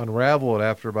unravel it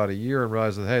after about a year and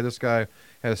realize that, hey, this guy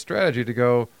had a strategy to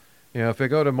go, if they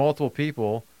go to multiple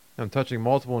people and touching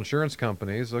multiple insurance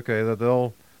companies, okay, that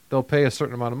they'll pay a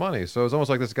certain amount of money. So it's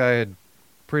almost like this guy had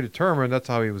predetermined that's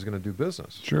how he was going to do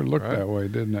business. Sure looked that way,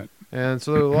 didn't it? And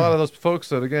so a lot of those folks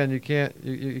that, again, you can't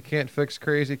fix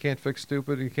crazy, you can't fix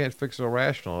stupid, you can't fix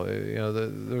irrational.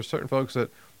 There's certain folks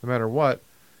that no matter what,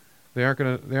 they aren't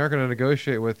going to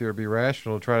negotiate with you or be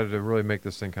rational to try to really make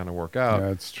this thing kind of work out. Yeah,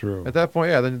 that's true. At that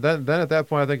point, then at that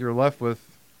point, I think you're left with,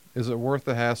 is it worth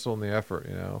the hassle and the effort,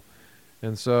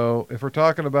 And so if we're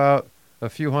talking about a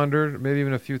few hundred, maybe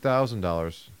even a few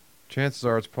 $1,000s, chances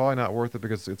are it's probably not worth it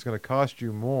because it's going to cost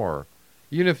you more,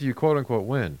 even if you quote unquote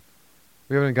win.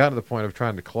 We haven't gotten to the point of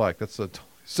trying to collect. That's a totally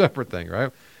separate thing,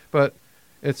 right? But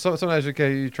it's sometimes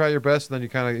you try your best, and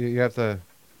then you have to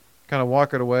kind of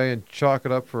walk it away and chalk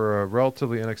it up for a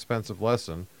relatively inexpensive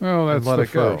lesson. Well, that's let the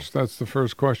it go. first. That's the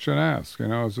first question asked.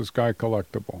 Is this guy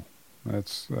collectible?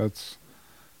 That's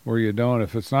where you don't.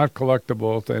 If it's not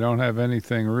collectible, if they don't have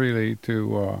anything really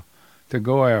to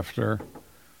go after,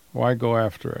 why go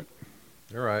after it?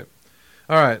 You're right.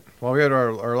 All right. Well, we had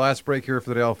our last break here for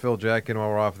the day. I'll fill Jack in while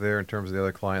we're off there in terms of the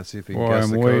other clients, see if he can Boy, guess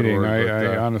I'm the code waiting. word.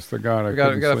 I honest to God, we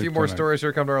got a couldn't few sleep more tonight. stories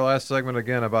here. Come to our last segment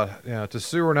again about to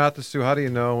sue or not to sue. How do you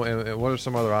know? And what are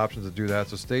some other options to do that?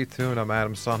 So stay tuned. I'm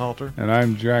Adam Sunhalter. And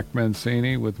I'm Jack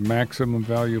Mancini with Maximum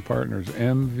Value Partners,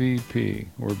 MVP.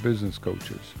 We're business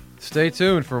coaches. Stay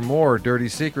tuned for more Dirty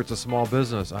Secrets of Small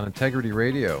Business on Integrity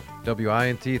Radio,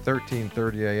 WINT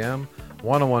 1330 AM,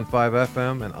 101.5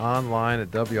 FM, and online at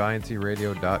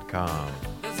WINTradio.com.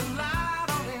 There's a light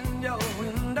on in your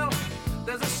window.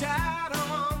 There's a shadow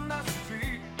on the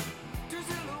street. Two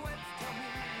silhouettes tell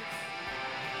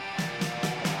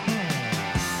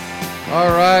me.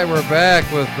 All right, we're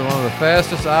back with one of the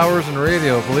fastest hours in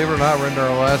radio. Believe it or not, we're into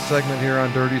our last segment here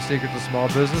on Dirty Secrets of Small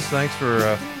Business. Thanks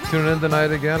for tuning in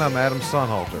tonight again. I'm Adam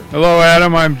Sunhalter. Hello,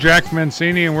 Adam. I'm Jack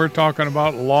Mancini, and we're talking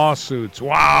about lawsuits.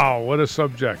 Wow, what a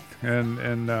subject.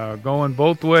 And going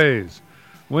both ways.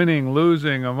 Winning,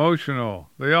 losing, emotional.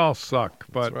 They all suck.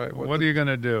 But right. what are you going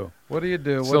to do? What do you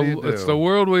do? It's the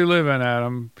world we live in,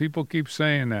 Adam. People keep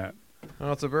saying that.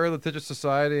 Well, it's a very litigious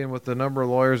society, and with the number of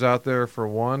lawyers out there, for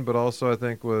one, but also I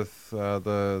think with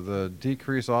the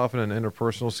decrease often in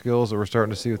interpersonal skills that we're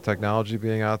starting to see with technology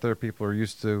being out there, people are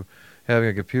used to having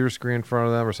a computer screen in front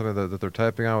of them or something that they're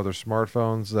typing on with their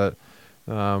smartphones, that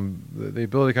the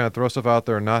ability to kind of throw stuff out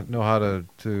there and not know how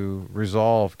to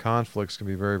resolve conflicts can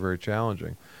be very, very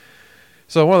challenging.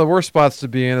 So one of the worst spots to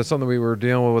be in is something we were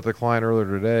dealing with a client earlier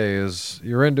today is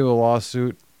you're into a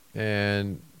lawsuit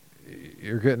and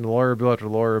you're getting lawyer bill after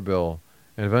lawyer bill,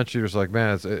 and eventually you're just like,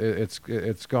 man,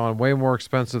 it's gone way more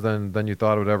expensive than you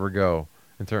thought it would ever go.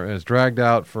 And it's dragged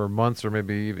out for months or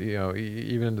maybe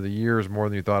even into the years more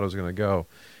than you thought it was going to go,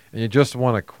 and you just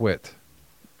want to quit.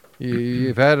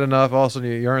 You've had enough. All of a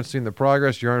sudden, you aren't seeing the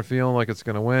progress. You aren't feeling like it's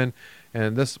going to win,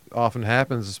 and this often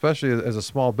happens, especially as a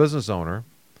small business owner.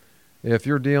 If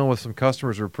you're dealing with some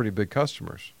customers who are pretty big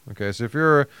customers, okay, so if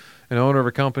you're an owner of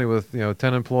a company with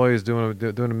 10 employees doing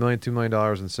 $1 million, $2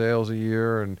 million in sales a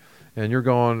year, and you're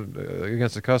going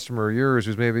against a customer of yours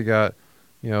who's maybe got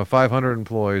 500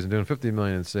 employees and doing $50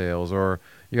 million in sales, or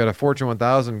you got a Fortune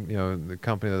 1000 the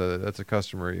company that's a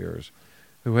customer of yours,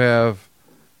 who have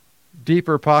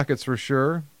deeper pockets for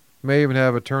sure, may even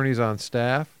have attorneys on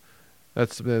staff.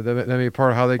 That may be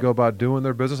part of how they go about doing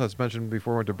their business. As mentioned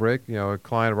before we went to break, a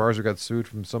client of ours who got sued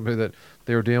from somebody that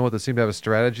they were dealing with that seemed to have a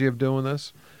strategy of doing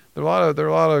this. There are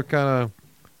a lot of kind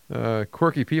of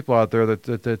quirky people out there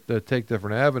that take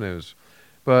different avenues.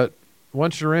 But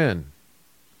once you're in,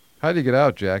 how do you get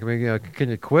out, Jack? I mean, can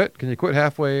you quit? Can you quit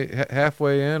halfway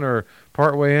in or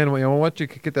part way in? Once you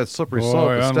get that slippery slope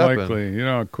to step in.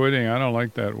 Unlikely. Quitting, I don't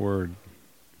like that word.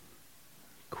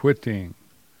 Quitting.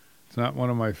 It's not one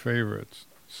of my favorites.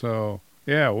 So,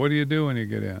 yeah, what do you do when you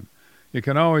get in? You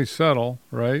can always settle,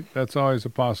 right? That's always a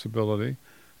possibility.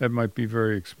 That might be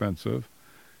very expensive.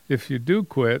 If you do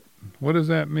quit, what does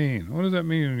that mean? What does that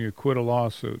mean when you quit a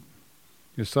lawsuit?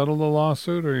 You settle the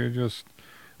lawsuit, or you just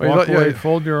walk away,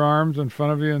 fold your arms in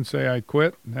front of you and say, I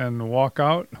quit, and walk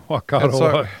out? Walk out of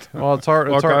what? Well, it's hard.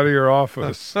 Walk out of your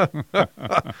office.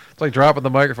 It's like dropping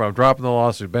the microphone, dropping the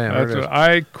lawsuit. Bam. That's what,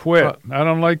 I quit. I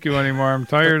don't like you anymore. I'm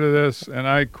tired of this, and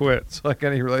I quit. It's like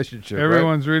any relationship.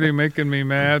 Everyone's really making me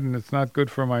mad, and it's not good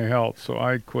for my health, so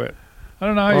I quit. I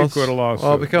don't know how you quit a lawsuit.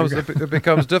 Well, it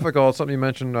becomes difficult. Something you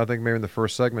mentioned, I think maybe in the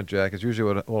first segment, Jack, is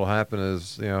usually what will happen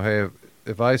is, hey,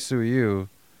 if I sue you,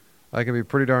 I can be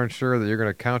pretty darn sure that you're going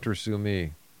to countersue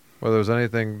me, whether there's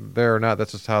anything there or not.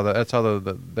 That's just how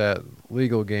that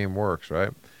legal game works,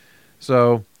 right?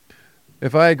 So,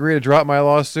 if I agree to drop my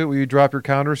lawsuit, will you drop your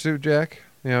countersuit, Jack?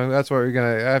 That's what you're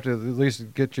going to have to at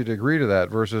least get you to agree to that.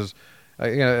 Versus, I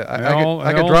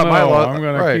can drop my lawsuit. I'm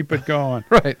going to keep it going.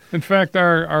 Right. In fact,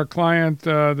 our client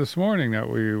this morning that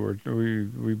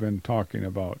we've been talking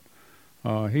about,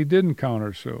 he didn't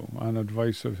countersue on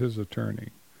advice of his attorney.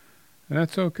 And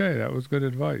that's okay. That was good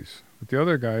advice. But the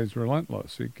other guy is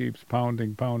relentless. He keeps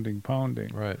pounding.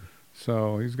 Right.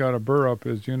 So he's got a burr up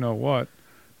his you-know-what,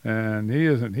 and he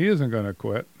isn't going to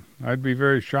quit. I'd be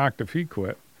very shocked if he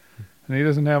quit. And he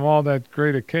doesn't have all that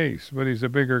great a case, but he's a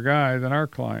bigger guy than our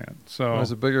client. So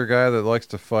he's a bigger guy that likes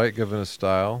to fight, given his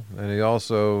style. And he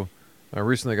also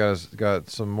recently got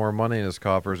some more money in his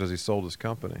coffers as he sold his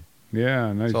company.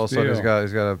 Yeah, nice so all of a sudden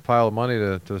he's got a pile of money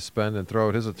to spend and throw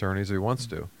at his attorneys if he wants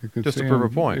to, just to prove a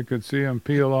point. You could see him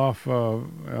peel off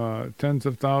tens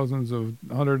of thousands of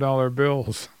 $100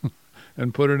 bills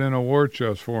and put it in a war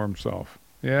chest for himself.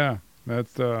 Yeah,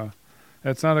 that's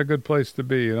not a good place to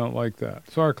be. You don't like that.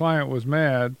 So our client was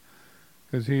mad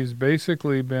because he's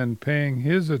basically been paying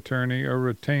his attorney a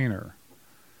retainer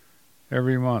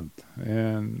every month,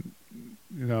 and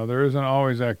there isn't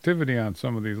always activity on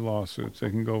some of these lawsuits. They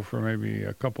can go for maybe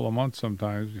a couple of months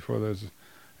sometimes before there's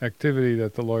activity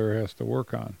that the lawyer has to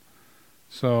work on.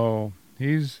 So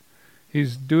he's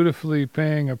dutifully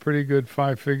paying a pretty good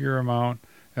 5-figure amount,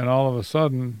 and all of a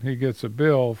sudden he gets a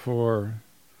bill for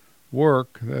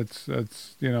work that's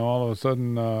all of a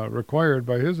sudden required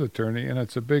by his attorney, and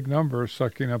it's a big number,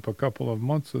 sucking up a couple of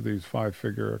months of these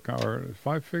 4-figure.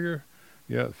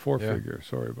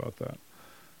 Sorry about that.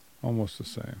 Almost the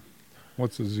same.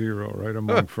 What's a zero, right,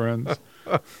 among friends?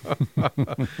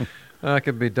 It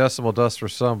could be decimal dust for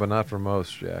some, but not for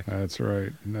most, Jack. That's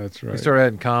right. You start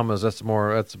adding commas, that's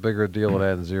a bigger deal than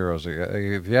adding zeros.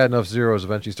 If you add enough zeros,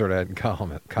 eventually you start adding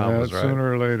commas, right?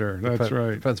 Sooner or later. That's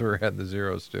right. Depends where you're adding the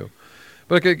zeros to.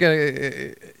 But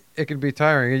again, it can be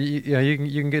tiring. You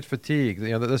can get fatigued.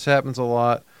 This happens a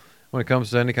lot when it comes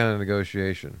to any kind of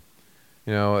negotiation.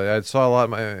 I saw a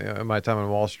lot in my time on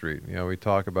Wall Street. We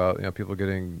talk about people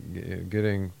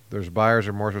getting there's buyer's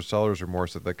remorse or seller's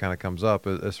remorse that kind of comes up.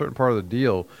 A certain part of the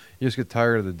deal, you just get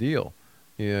tired of the deal.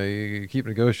 You keep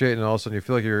negotiating, and all of a sudden you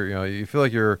feel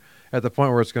like you're at the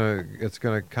point where it's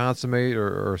gonna consummate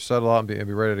or settle out and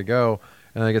be ready to go,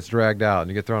 and then it gets dragged out and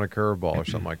you get thrown a curveball or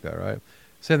something like that, right?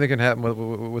 Same thing can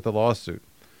happen with a lawsuit.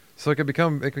 So it can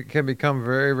become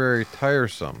very, very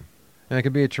tiresome. And it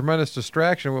can be a tremendous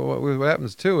distraction. What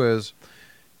happens too is,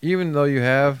 even though you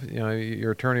have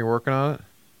your attorney working on it,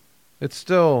 it's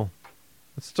still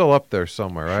up there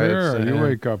somewhere, right? Sure. You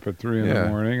wake up at 3 in the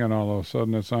morning, and all of a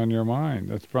sudden it's on your mind.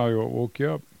 That's probably what woke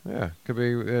you up. Yeah, could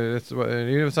be. And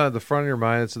even if it's not at the front of your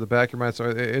mind, it's at the back of your mind. So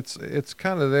it's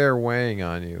kind of there weighing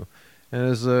on you. And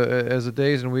as the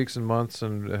days and weeks and months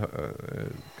and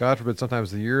God forbid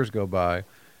sometimes the years go by,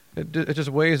 it just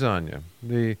weighs on you.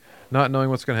 The not knowing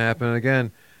what's going to happen. And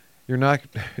again,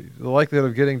 the likelihood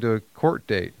of getting to a court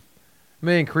date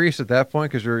may increase at that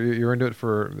point because you're into it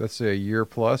for, let's say, a year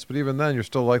plus. But even then, you're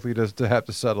still likely to have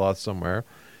to settle out somewhere.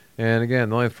 And again,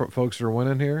 the only folks who are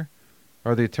winning here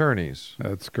are the attorneys.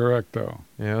 That's correct, though.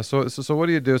 So what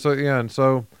do you do?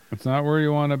 So it's not where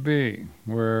you want to be,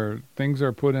 where things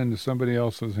are put into somebody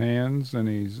else's hands, and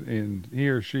he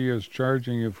or she is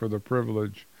charging you for the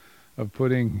privilege of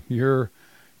putting your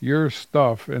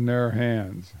stuff in their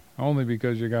hands, only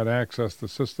because you got access to the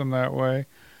system that way.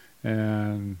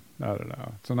 And I don't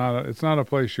know. It's not a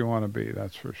place you want to be.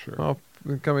 That's for sure. Well,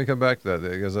 we come back to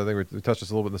that because I think we touched this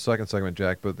a little bit in the second segment,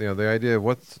 Jack. But the idea of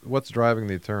what's driving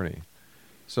the attorney.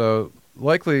 So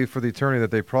likely for the attorney that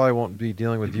they probably won't be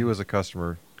dealing with you as a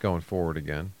customer going forward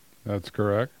again. That's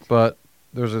correct. But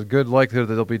there's a good likelihood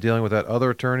that they'll be dealing with that other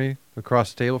attorney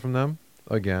across the table from them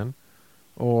again,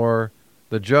 or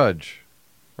the judge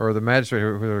or the magistrate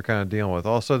who they're kind of dealing with.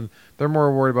 All of a sudden, they're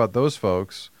more worried about those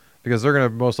folks because they're going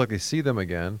to most likely see them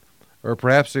again, or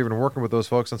perhaps even working with those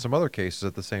folks on some other cases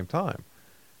at the same time.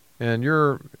 And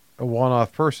you're a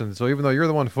one-off person, so even though you're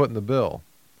the one footing the bill,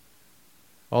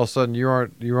 all of a sudden you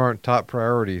aren't top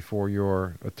priority for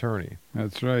your attorney.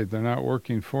 That's right. They're not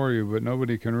working for you, but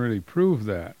nobody can really prove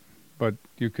that. But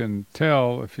you can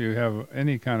tell if you have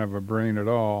any kind of a brain at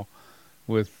all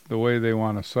with the way they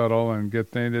want to settle and get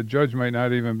things. The judge might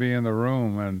not even be in the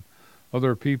room, and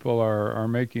other people are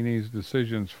making these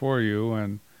decisions for you,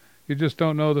 and you just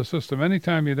don't know the system.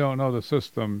 Anytime you don't know the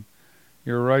system,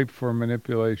 you're ripe for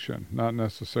manipulation, not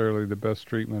necessarily the best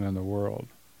treatment in the world.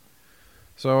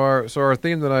 So our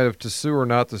theme tonight of to sue or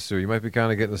not to sue, you might be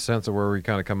kind of getting a sense of where we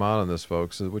kind of come out on this,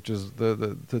 folks, which is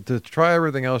to try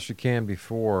everything else you can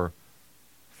before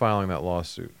filing that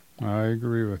lawsuit. I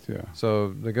agree with you.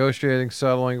 So negotiating,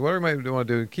 settling, whatever you might want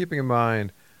to do, keeping in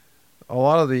mind a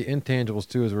lot of the intangibles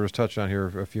too, as we were just touching on here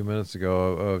a few minutes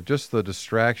ago, of just the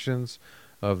distractions,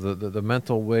 of the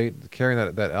mental weight,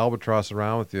 carrying that albatross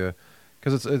around with you,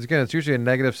 because it's usually a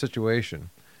negative situation.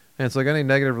 And it's like any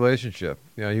negative relationship.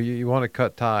 You want to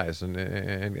cut ties and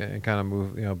kind of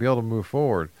move, be able to move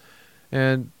forward.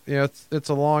 And it's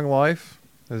a long life,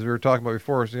 as we were talking about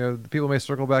before. So, people may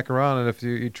circle back around, and if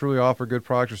you truly offer good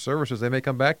products or services, they may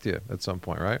come back to you at some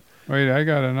point, right? Wait, I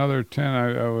got another 10.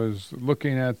 I was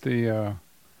looking at the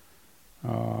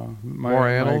more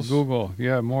annals. My Google,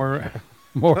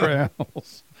 more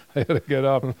annals. I had to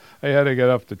get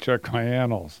up to check my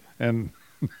annals and.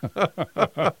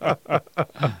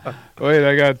 Wait,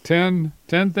 I got 10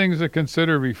 things to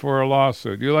consider before a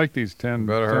lawsuit. You like these 10?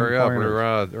 Better 10 hurry up.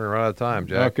 pointers. We're out of time,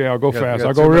 Jack. Okay, I'll go fast. You got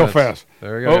I'll go 2 real minutes. fast.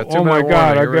 There you go. Oh my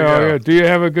God! Here we go. Do you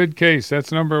have a good case?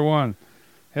 That's number 1.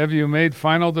 Have you made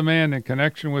final demand in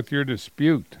connection with your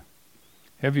dispute?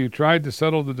 Have you tried to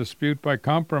settle the dispute by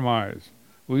compromise?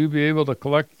 Will you be able to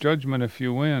collect judgment if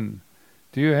you win?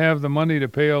 Do you have the money to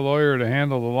pay a lawyer to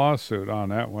handle the lawsuit? On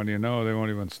that one, they won't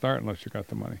even start unless you got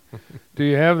the money. Do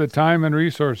you have the time and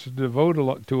resources to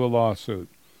devote to a lawsuit?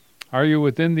 Are you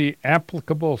within the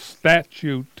applicable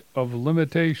statute of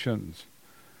limitations?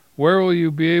 Where will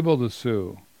you be able to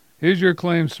sue? Is your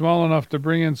claim small enough to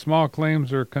bring in small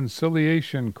claims or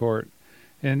conciliation court?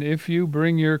 And if you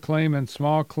bring your claim in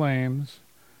small claims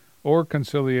or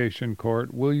conciliation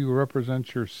court, will you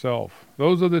represent yourself?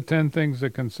 Those are the 10 things to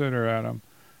consider, Adam.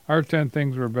 Our 10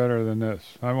 things were better than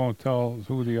this. I won't tell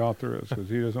who the author is because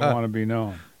he doesn't want to be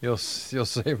known. You'll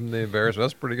save him the embarrassment.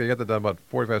 That's pretty good. You got that done in about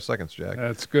 45 seconds, Jack.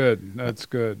 That's good. That's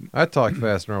good. I talk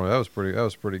fast normally. That was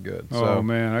pretty good. Oh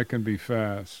man, I can be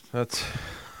fast. That's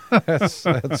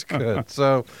that's good.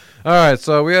 So, all right.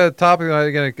 So we had a topic that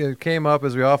again it came up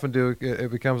as we often do.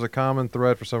 It becomes a common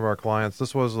thread for some of our clients.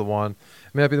 This was the one.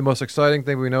 It may not be the most exciting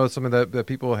thing, but we know it's something that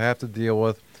people have to deal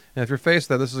with. And if you're faced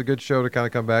with that, this is a good show to kind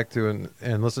of come back to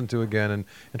and listen to again and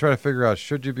try to figure out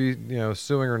should you be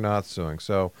suing or not suing.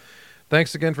 So,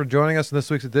 thanks again for joining us in this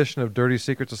week's edition of Dirty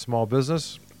Secrets of Small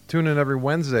Business. Tune in every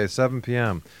Wednesday, 7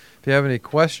 p.m. If you have any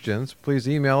questions, please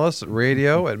email us at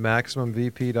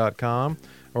radio@maximumvp.com.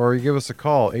 or you give us a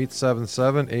call,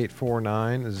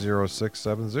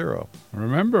 877-849-0670.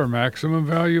 Remember, Maximum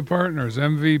Value Partners,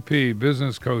 MVP,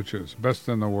 business coaches, best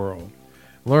in the world.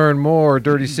 Learn more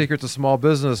Dirty Secrets of Small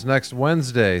Business next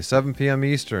Wednesday, 7 p.m.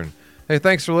 Eastern. Hey,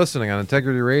 thanks for listening on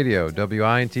Integrity Radio,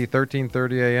 WINT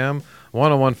 1330 AM,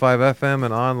 101.5 FM,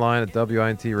 and online at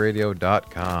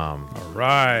wintradio.com. All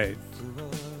right. To